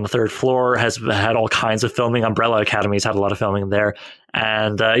placed on the third floor, has had all kinds of filming. Umbrella Academy's had a lot of filming there.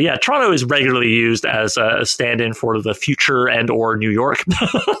 And Toronto is regularly used as a stand-in for the future and or New York.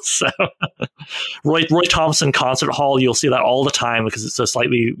 So Roy Thompson Concert Hall, you'll see that all the time because it's a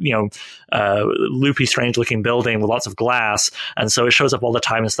slightly, loopy, strange-looking building with lots of glass. And so it shows up all the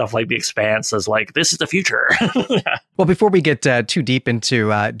time in stuff like The Expanse as like, this is the future. Well, before we get too deep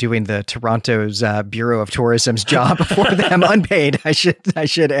into doing the Toronto's Bureau of Tourism's job for them, unpaid, I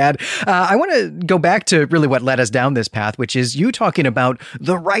should add, I want to go back to really what led us down this path, which is you talking about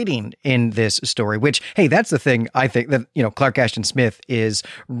the writing in this story, which, hey, that's the thing I think that, Clark Ashton Smith is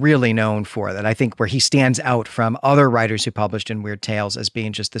really known for, that I think where he stands out from other writers who published in Weird Tales as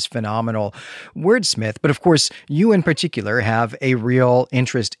being just this phenomenal wordsmith. But of course, you in particular have a real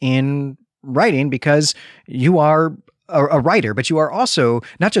interest in writing because you are a writer, but you are also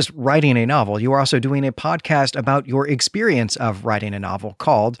not just writing a novel, you are also doing a podcast about your experience of writing a novel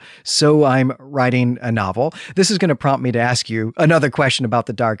called So I'm Writing a Novel. This is going to prompt me to ask you another question about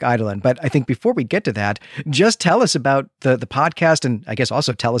The Dark Eidolon, but I think before we get to that, just tell us about the podcast and I guess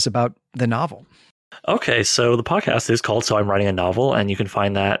also tell us about the novel. Okay, so the podcast is called So I'm Writing a Novel, and you can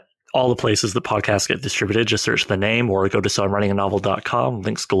find that all the places that podcasts get distributed. Just search the name or go to soimwritinganovel.com,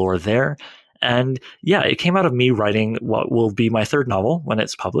 links galore there. And yeah, it came out of me writing what will be my third novel when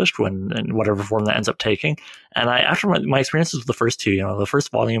it's published, in whatever form that ends up taking. And after my experiences with the first two, the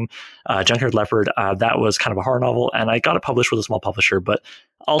first volume, Junkyard Leopard, that was kind of a horror novel, and I got it published with a small publisher, but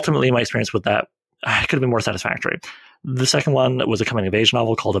ultimately my experience with that could have been more satisfactory. The second one was a coming-of-age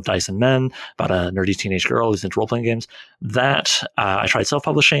novel called Of Dice and Men, about a nerdy teenage girl who's into role-playing games. That I tried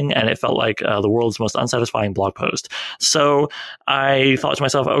self-publishing, and it felt like the world's most unsatisfying blog post. So I thought to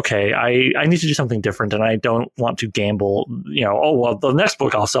myself, okay, I need to do something different, and I don't want to gamble, the next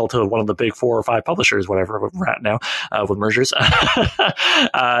book I'll sell to one of the big 4 or 5 publishers, whatever we're at now, with mergers. So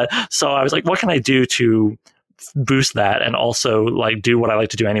I was like, what can I do to boost that and also do what I like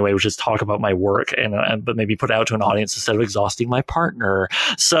to do anyway, which is talk about my work but maybe put it out to an audience instead of exhausting my partner.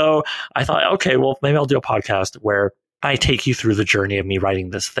 So I thought, okay, well, maybe I'll do a podcast where I take you through the journey of me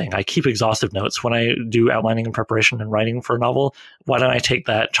writing this thing. I keep exhaustive notes when I do outlining and preparation and writing for a novel. Why don't I take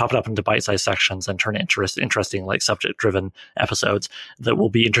that, chop it up into bite-sized sections and turn it interesting, subject-driven episodes that will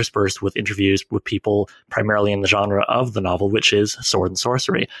be interspersed with interviews with people primarily in the genre of the novel, which is sword and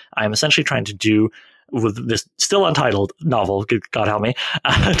sorcery. I'm essentially trying to do with this still untitled novel, God help me,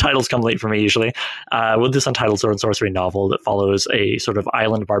 titles come late for me usually, with this untitled sword and sorcery novel that follows a sort of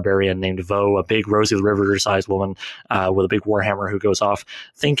island barbarian named Vo, a big Rosie the Riveter-sized woman with a big warhammer who goes off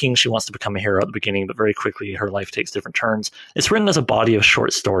thinking she wants to become a hero at the beginning, but very quickly her life takes different turns. It's written as a body of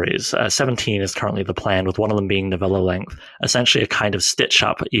short stories. 17 is currently the plan, with one of them being novella length, essentially a kind of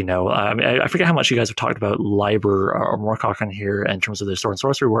stitch-up, I forget how much you guys have talked about Leiber or Moorcock on here in terms of their sword and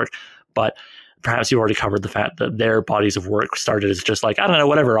sorcery work, but perhaps you already covered the fact that their bodies of work started as just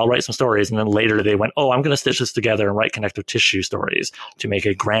whatever, I'll write some stories. And then later they went, I'm going to stitch this together and write connective tissue stories to make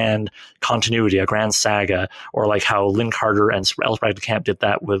a grand continuity, a grand saga, or how Lynn Carter and Elspeth de Camp did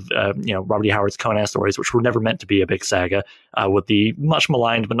that with, Robert E. Howard's Conan stories, which were never meant to be a big saga, with the much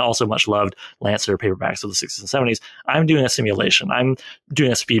maligned but also much loved Lancer paperbacks of the 60s and 70s. I'm doing a simulation. I'm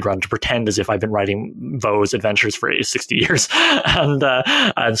doing a speed run to pretend as if I've been writing Vo's adventures for 60 years. And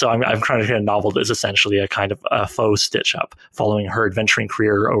so I'm trying to create a novel that is essentially a kind of a faux stitch up following her adventuring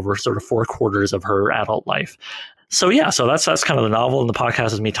career over sort of 4 quarters of her adult life. So that's kind of the novel, and the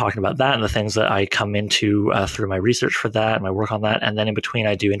podcast is me talking about that and the things that I come into through my research for that and my work on that. And then in between,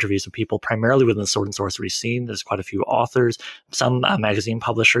 I do interviews with people primarily within the sword and sorcery scene. There's quite a few authors. Some magazine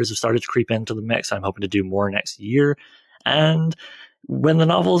publishers have started to creep into the mix. I'm hoping to do more next year. And when the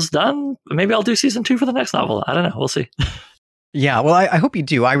novel's done, maybe I'll do season 2 for the next novel. I don't know. We'll see. Yeah, well, I hope you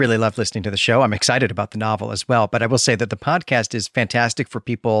do. I really love listening to the show. I'm excited about the novel as well. But I will say that the podcast is fantastic for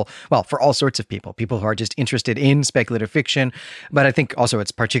people, well, for all sorts of people who are just interested in speculative fiction. But I think also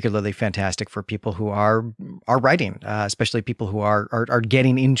it's particularly fantastic for people who are writing, especially people who are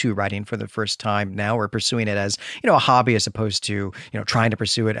getting into writing for the first time now, or pursuing it as, a hobby as opposed to, trying to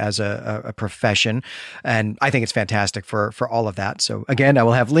pursue it as a profession. And I think it's fantastic for all of that. So again, I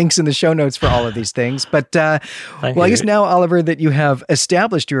will have links in the show notes for all of these things. But I guess now, Oliver, that you have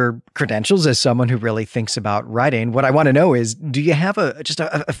established your credentials as someone who really thinks about writing, what I want to know is, do you have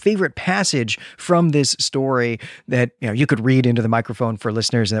a favorite passage from this story that you could read into the microphone for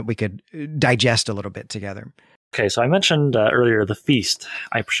listeners and that we could digest a little bit together? Okay, so I mentioned earlier the feast.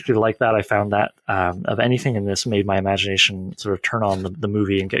 I particularly like that. I found that of anything in this made my imagination sort of turn on the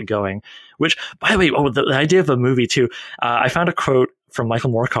movie and get going. Which, by the way, the idea of a movie too. I found a quote from Michael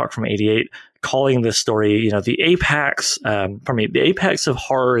Moorcock from '88 calling this story, the apex. The apex of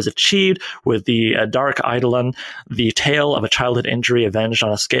horror is achieved with the Dark Eidolon, the tale of a childhood injury avenged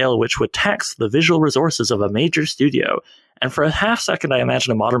on a scale which would tax the visual resources of a major studio. And for a half second, I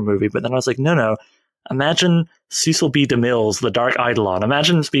imagined a modern movie, but then I was like, no. Imagine Cecil B. DeMille's The Dark Eidolon.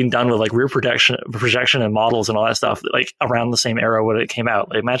 Imagine it's being done with like rear projection and models and all that stuff, like around the same era when it came out.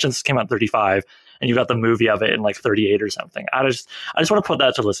 Like, imagine this came out in 35 and you got the movie of it in like 38 or something. I just want to put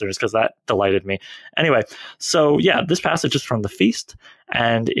that to listeners because that delighted me. Anyway, so yeah, this passage is from The Feast,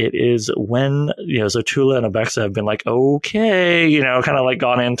 and it is when Zotula and Abexa have been like, okay, kind of like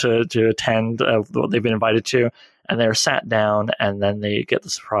gone in to attend what they've been invited to, and they're sat down, and then they get the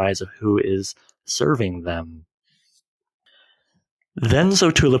surprise of who is serving them. Then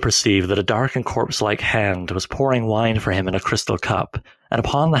Zotula perceived that a dark and corpse-like hand was pouring wine for him in a crystal cup, and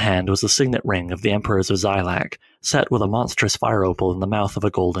upon the hand was the signet ring of the Emperors of Xylac, set with a monstrous fire opal in the mouth of a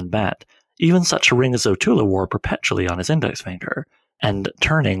golden bat. Even such a ring as Zotula wore perpetually on his index finger. And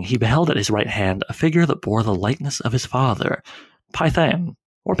turning, he beheld at his right hand a figure that bore the likeness of his father, Pythium,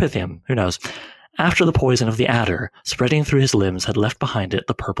 or Pythium, who knows. After the poison of the adder, spreading through his limbs, had left behind it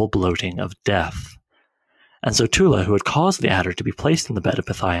the purple bloating of death. And Zotula, who had caused the adder to be placed in the bed of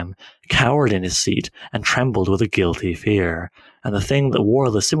Pythium, cowered in his seat and trembled with a guilty fear. And the thing that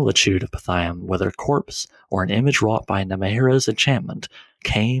wore the similitude of Pythium, whether corpse or an image wrought by Namahira's enchantment,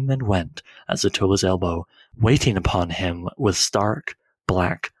 came and went at Zotula's elbow, waiting upon him with stark,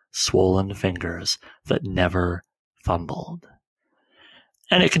 black, swollen fingers that never fumbled.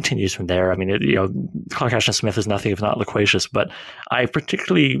 And it continues from there. I mean, Clark Ashton Smith is nothing if not loquacious, but I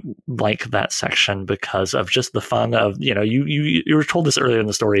particularly like that section because of just the fun of, you were told this earlier in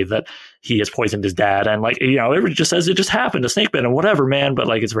the story that he has poisoned his dad, and everybody just says it just happened, a snake bit and whatever, man, but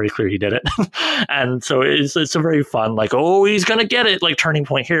it's very clear he did it. And so it's a very fun, he's gonna get it, turning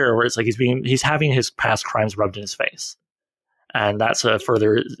point here, where it's he's having his past crimes rubbed in his face. And that's a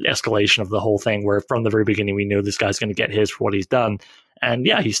further escalation of the whole thing, where from the very beginning we know this guy's going to get his for what he's done. And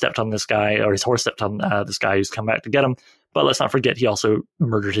yeah, he stepped on this guy, or his horse stepped on this guy who's come back to get him. But let's not forget, he also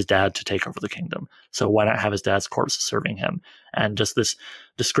murdered his dad to take over the kingdom. So why not have his dad's corpse serving him? And just this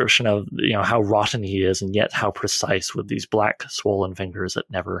description of how rotten he is, and yet how precise with these black swollen fingers that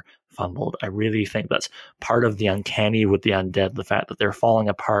never fumbled. I really think that's part of the uncanny with the undead, the fact that they're falling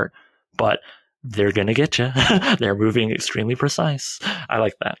apart, but they're going to get you. They're moving extremely precise. I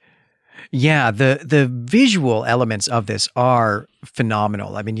like that. Yeah, the visual elements of this are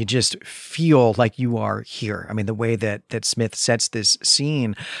phenomenal. I mean, you just feel like you are here. I mean, the way that Smith sets this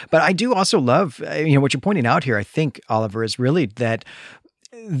scene. But I do also love, what you're pointing out here, I think, Oliver, is really that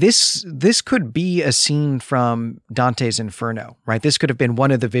this could be a scene from Dante's Inferno, right? This could have been one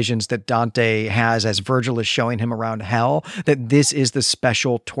of the visions that Dante has as Virgil is showing him around hell, that this is the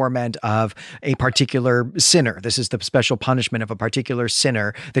special torment of a particular sinner. This is the special punishment of a particular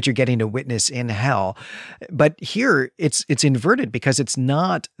sinner that you're getting to witness in hell. But here it's inverted, because it's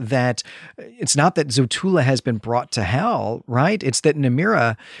not that Zotula has been brought to hell, right? It's that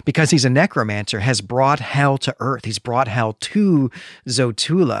Namira, because he's a necromancer, has brought hell to earth. He's brought hell to Zotula,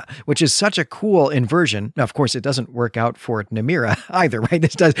 which is such a cool inversion. Now, of course, it doesn't work out for Namira either, right?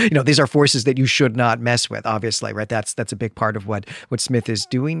 This does, these are forces that you should not mess with, obviously, right? That's a big part of what Smith is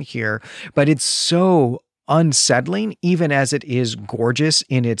doing here. But it's so unsettling, even as it is gorgeous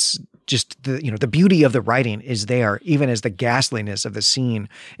in its just the beauty of the writing is there, even as the ghastliness of the scene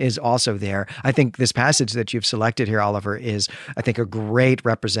is also there. I think this passage that you've selected here, Oliver, is, I think, a great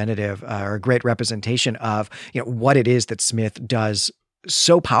representative or a great representation of, what it is that Smith does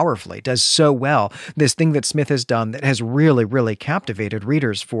so powerfully, does so well. This thing that Smith has done that has really, really captivated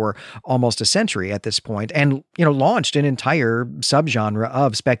readers for almost a century at this point, and, launched an entire subgenre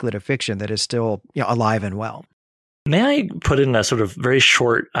of speculative fiction that is still, alive and well. May I put in a sort of very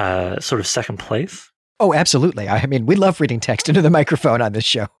short sort of second place? Oh, absolutely. I mean, we love reading text into the microphone on this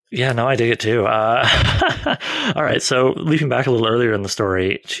show. Yeah, no, I dig it too. All right, so leaping back a little earlier in the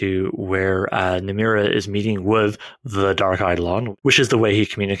story to where Namira is meeting with the Dark Eidolon, which is the way he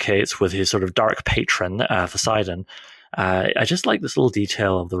communicates with his sort of dark patron, Poseidon. I just like this little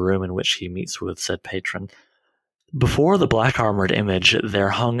detail of the room in which he meets with said patron. Before the black-armored image, there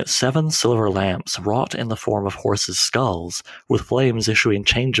hung 7 silver lamps wrought in the form of horses' skulls, with flames issuing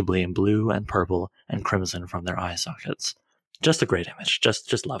changeably in blue and purple and crimson from their eye sockets. Just a great image.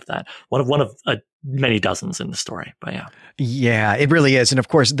 Just love that. One of many dozens in the story, but yeah. Yeah, it really is. And of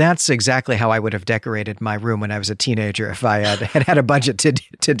course, that's exactly how I would have decorated my room when I was a teenager if I had a budget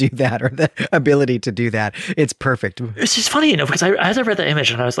to do that, or the ability to do that. It's perfect. It's just funny, because as I read the image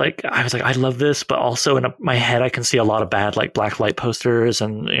and I was like, I love this, but also in my head, I can see a lot of bad, like black light posters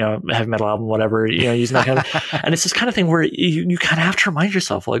and, heavy metal album, whatever, using that kind of, and it's this kind of thing where you kind of have to remind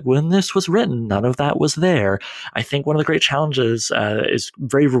yourself, like, when this was written, none of that was there. I think one of the great challenges is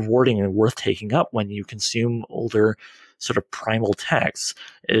very rewarding and worth taking up when you consume older sort of primal texts,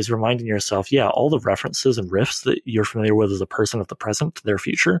 is reminding yourself, all the references and riffs that you're familiar with as a person of the present to their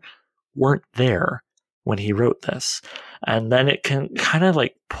future weren't there when he wrote this. And then it can kind of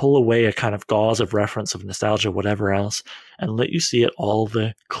like pull away a kind of gauze of reference, of nostalgia, whatever else, and let you see it all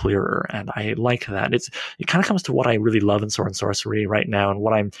the clearer. And I like that. It kind of comes to what I really love in Sword and Sorcery right now, and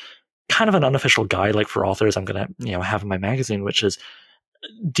what I'm kind of an unofficial guide, like for authors I'm going to, have in my magazine, which is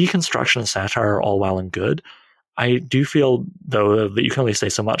deconstruction and satire are all well and good. I do feel, though, that you can only say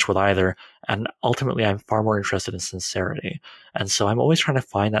so much with either, and ultimately I'm far more interested in sincerity. And so I'm always trying to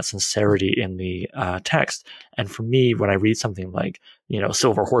find that sincerity in the text. And for me, when I read something like,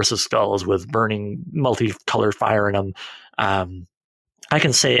 silver horses' skulls with burning multicolored fire in them, I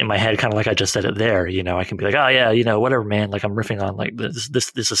can say it in my head, kind of like I just said it there. I can be like, oh yeah, whatever, man, like I'm riffing on like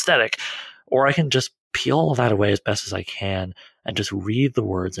this aesthetic. Or I can just peel all of that away as best as I can and just read the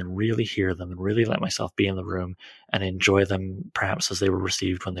words and really hear them and really let myself be in the room and enjoy them perhaps as they were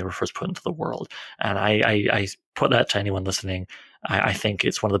received when they were first put into the world. And I put that to anyone listening. I think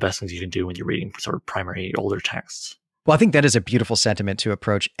it's one of the best things you can do when you're reading sort of primary older texts. Well, I think that is a beautiful sentiment to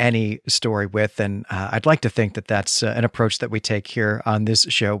approach any story with, and I'd like to think that that's an approach that we take here on this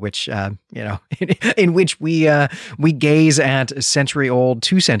show, which in which we gaze at century-old,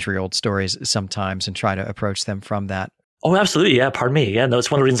 2-century-old stories sometimes and try to approach them from that. Oh, absolutely. Yeah. Pardon me. Yeah. No,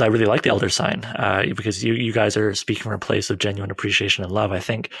 it's one of the reasons I really like the Elder Sign, because you guys are speaking from a place of genuine appreciation and love. I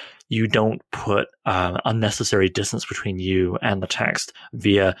think you don't put unnecessary distance between you and the text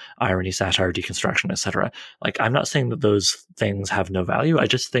via irony, satire, deconstruction, etc. Like, I'm not saying that those things have no value. I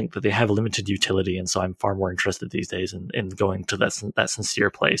just think that they have a limited utility. And so I'm far more interested these days in going to that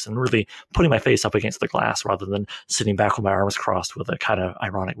sincere place and really putting my face up against the glass rather than sitting back with my arms crossed with a kind of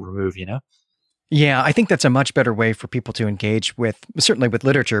ironic remove, Yeah, I think that's a much better way for people to engage with, certainly with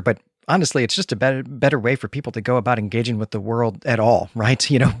literature, but honestly, it's just a better way for people to go about engaging with the world at all, right?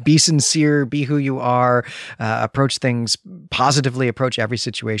 Be sincere, be who you are, approach things positively, approach every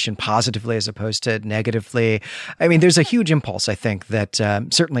situation positively as opposed to negatively. I mean, there's a huge impulse, I think, that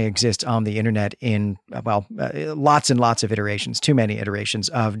certainly exists on the internet in, lots and lots of iterations, too many iterations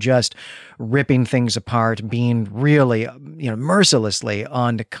of just ripping things apart, being really, mercilessly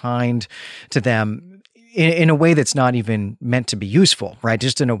unkind to them. In a way that's not even meant to be useful, right?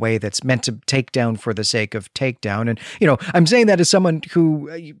 Just in a way that's meant to take down for the sake of takedown. And, I'm saying that as someone who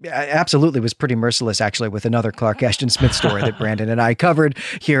absolutely was pretty merciless, actually, with another Clark Ashton Smith story that Brandon and I covered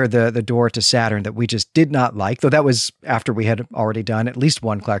here, the Door to Saturn, that we just did not like, though that was after we had already done at least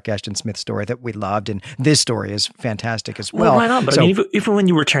one Clark Ashton Smith story that we loved. And this story is fantastic as well. Right on. But I mean, even when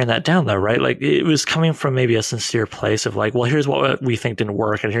you were tearing that down, though, right? Like, it was coming from maybe a sincere place of like, well, here's what we think didn't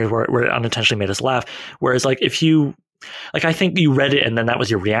work, and here's where it unintentionally made us laugh. Whereas, like, if you, like, I think you read it and then that was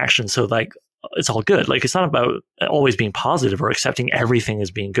your reaction. So, like, it's all good. Like, it's not about always being positive or accepting everything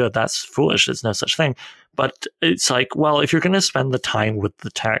as being good. That's foolish. There's no such thing. But it's like, well, if you're going to spend the time with the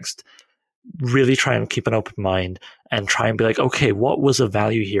text, really try and keep an open mind and try and be like, okay, what was of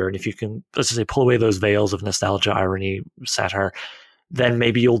value here? And if you can, let's just say, pull away those veils of nostalgia, irony, satire, then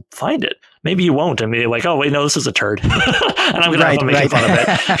maybe you'll find it. Maybe you won't. I mean, like, oh wait, no, this is a turd, and I'm gonna have fun making fun of it,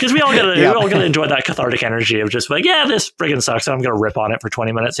 because we all gotta enjoy that cathartic energy of just like, yeah, this friggin' sucks, and I'm gonna rip on it for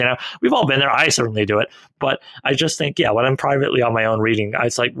 20 minutes. We've all been there. I certainly do it, but I just think, when I'm privately on my own reading,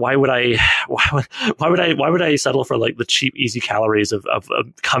 it's like, why would I settle for like the cheap, easy calories of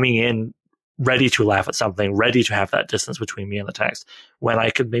coming in ready to laugh at something, ready to have that distance between me and the text, when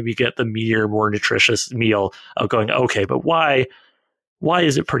I could maybe get the meatier, more nutritious meal of going, okay, but why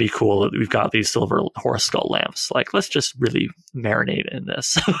is it pretty cool that we've got these silver horse skull lamps? Like, let's just really marinate in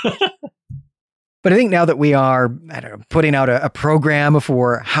this. But I think now that we are, putting out a program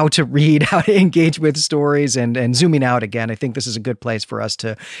for how to read, how to engage with stories, and zooming out again, I think this is a good place for us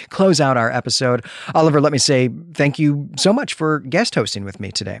to close out our episode. Oliver, let me say thank you so much for guest hosting with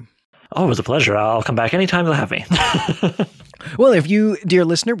me today. Oh, it was a pleasure. I'll come back anytime you'll have me. Well, if you, dear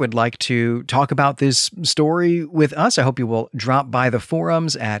listener, would like to talk about this story with us, I hope you will drop by the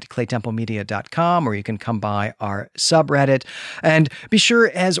forums at claytemplemedia.com, or you can come by our subreddit. And be sure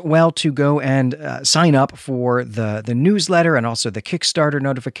as well to go and sign up for the newsletter and also the Kickstarter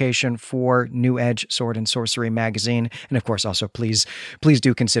notification for New Edge Sword and Sorcery magazine. And of course, also please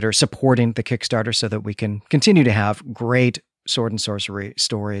do consider supporting the Kickstarter so that we can continue to have great sword and sorcery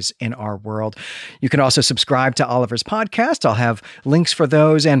stories in our world. You can also subscribe to Oliver's podcast. I'll have links for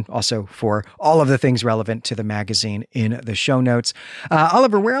those and also for all of the things relevant to the magazine in the show notes.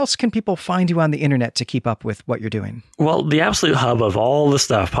 Oliver, where else can people find you on the internet to keep up with what you're doing? Well, the absolute hub of all the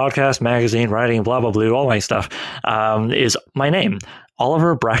stuff, podcast, magazine, writing, blah, blah, blah, all my stuff, is my name.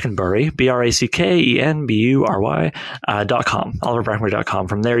 Oliver Brackenbury, BRACKENBURY.com, oliverbrackenbury.com.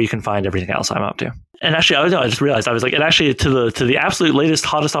 From there, you can find everything else I'm up to. And actually, I just realized, I was like, and actually to the absolute latest,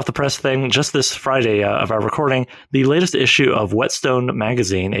 hottest off the press thing, just this Friday of our recording, the latest issue of Whetstone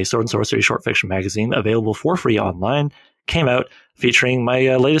Magazine, a sword and sorcery short fiction magazine available for free online, came out, featuring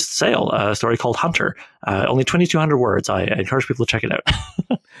my latest sale, a story called Hunter. Only 2,200 words. I encourage people to check it out.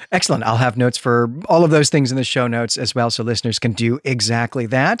 Excellent. I'll have notes for all of those things in the show notes as well, so listeners can do exactly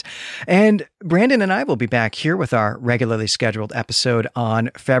that. And Brandon and I will be back here with our regularly scheduled episode on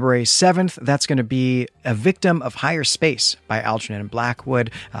February 7th. That's going to be A Victim of Higher Space by Algernon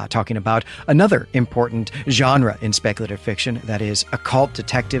Blackwood, talking about another important genre in speculative fiction, that is occult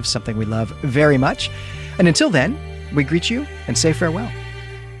detective, something we love very much. And until then, we greet you and say farewell.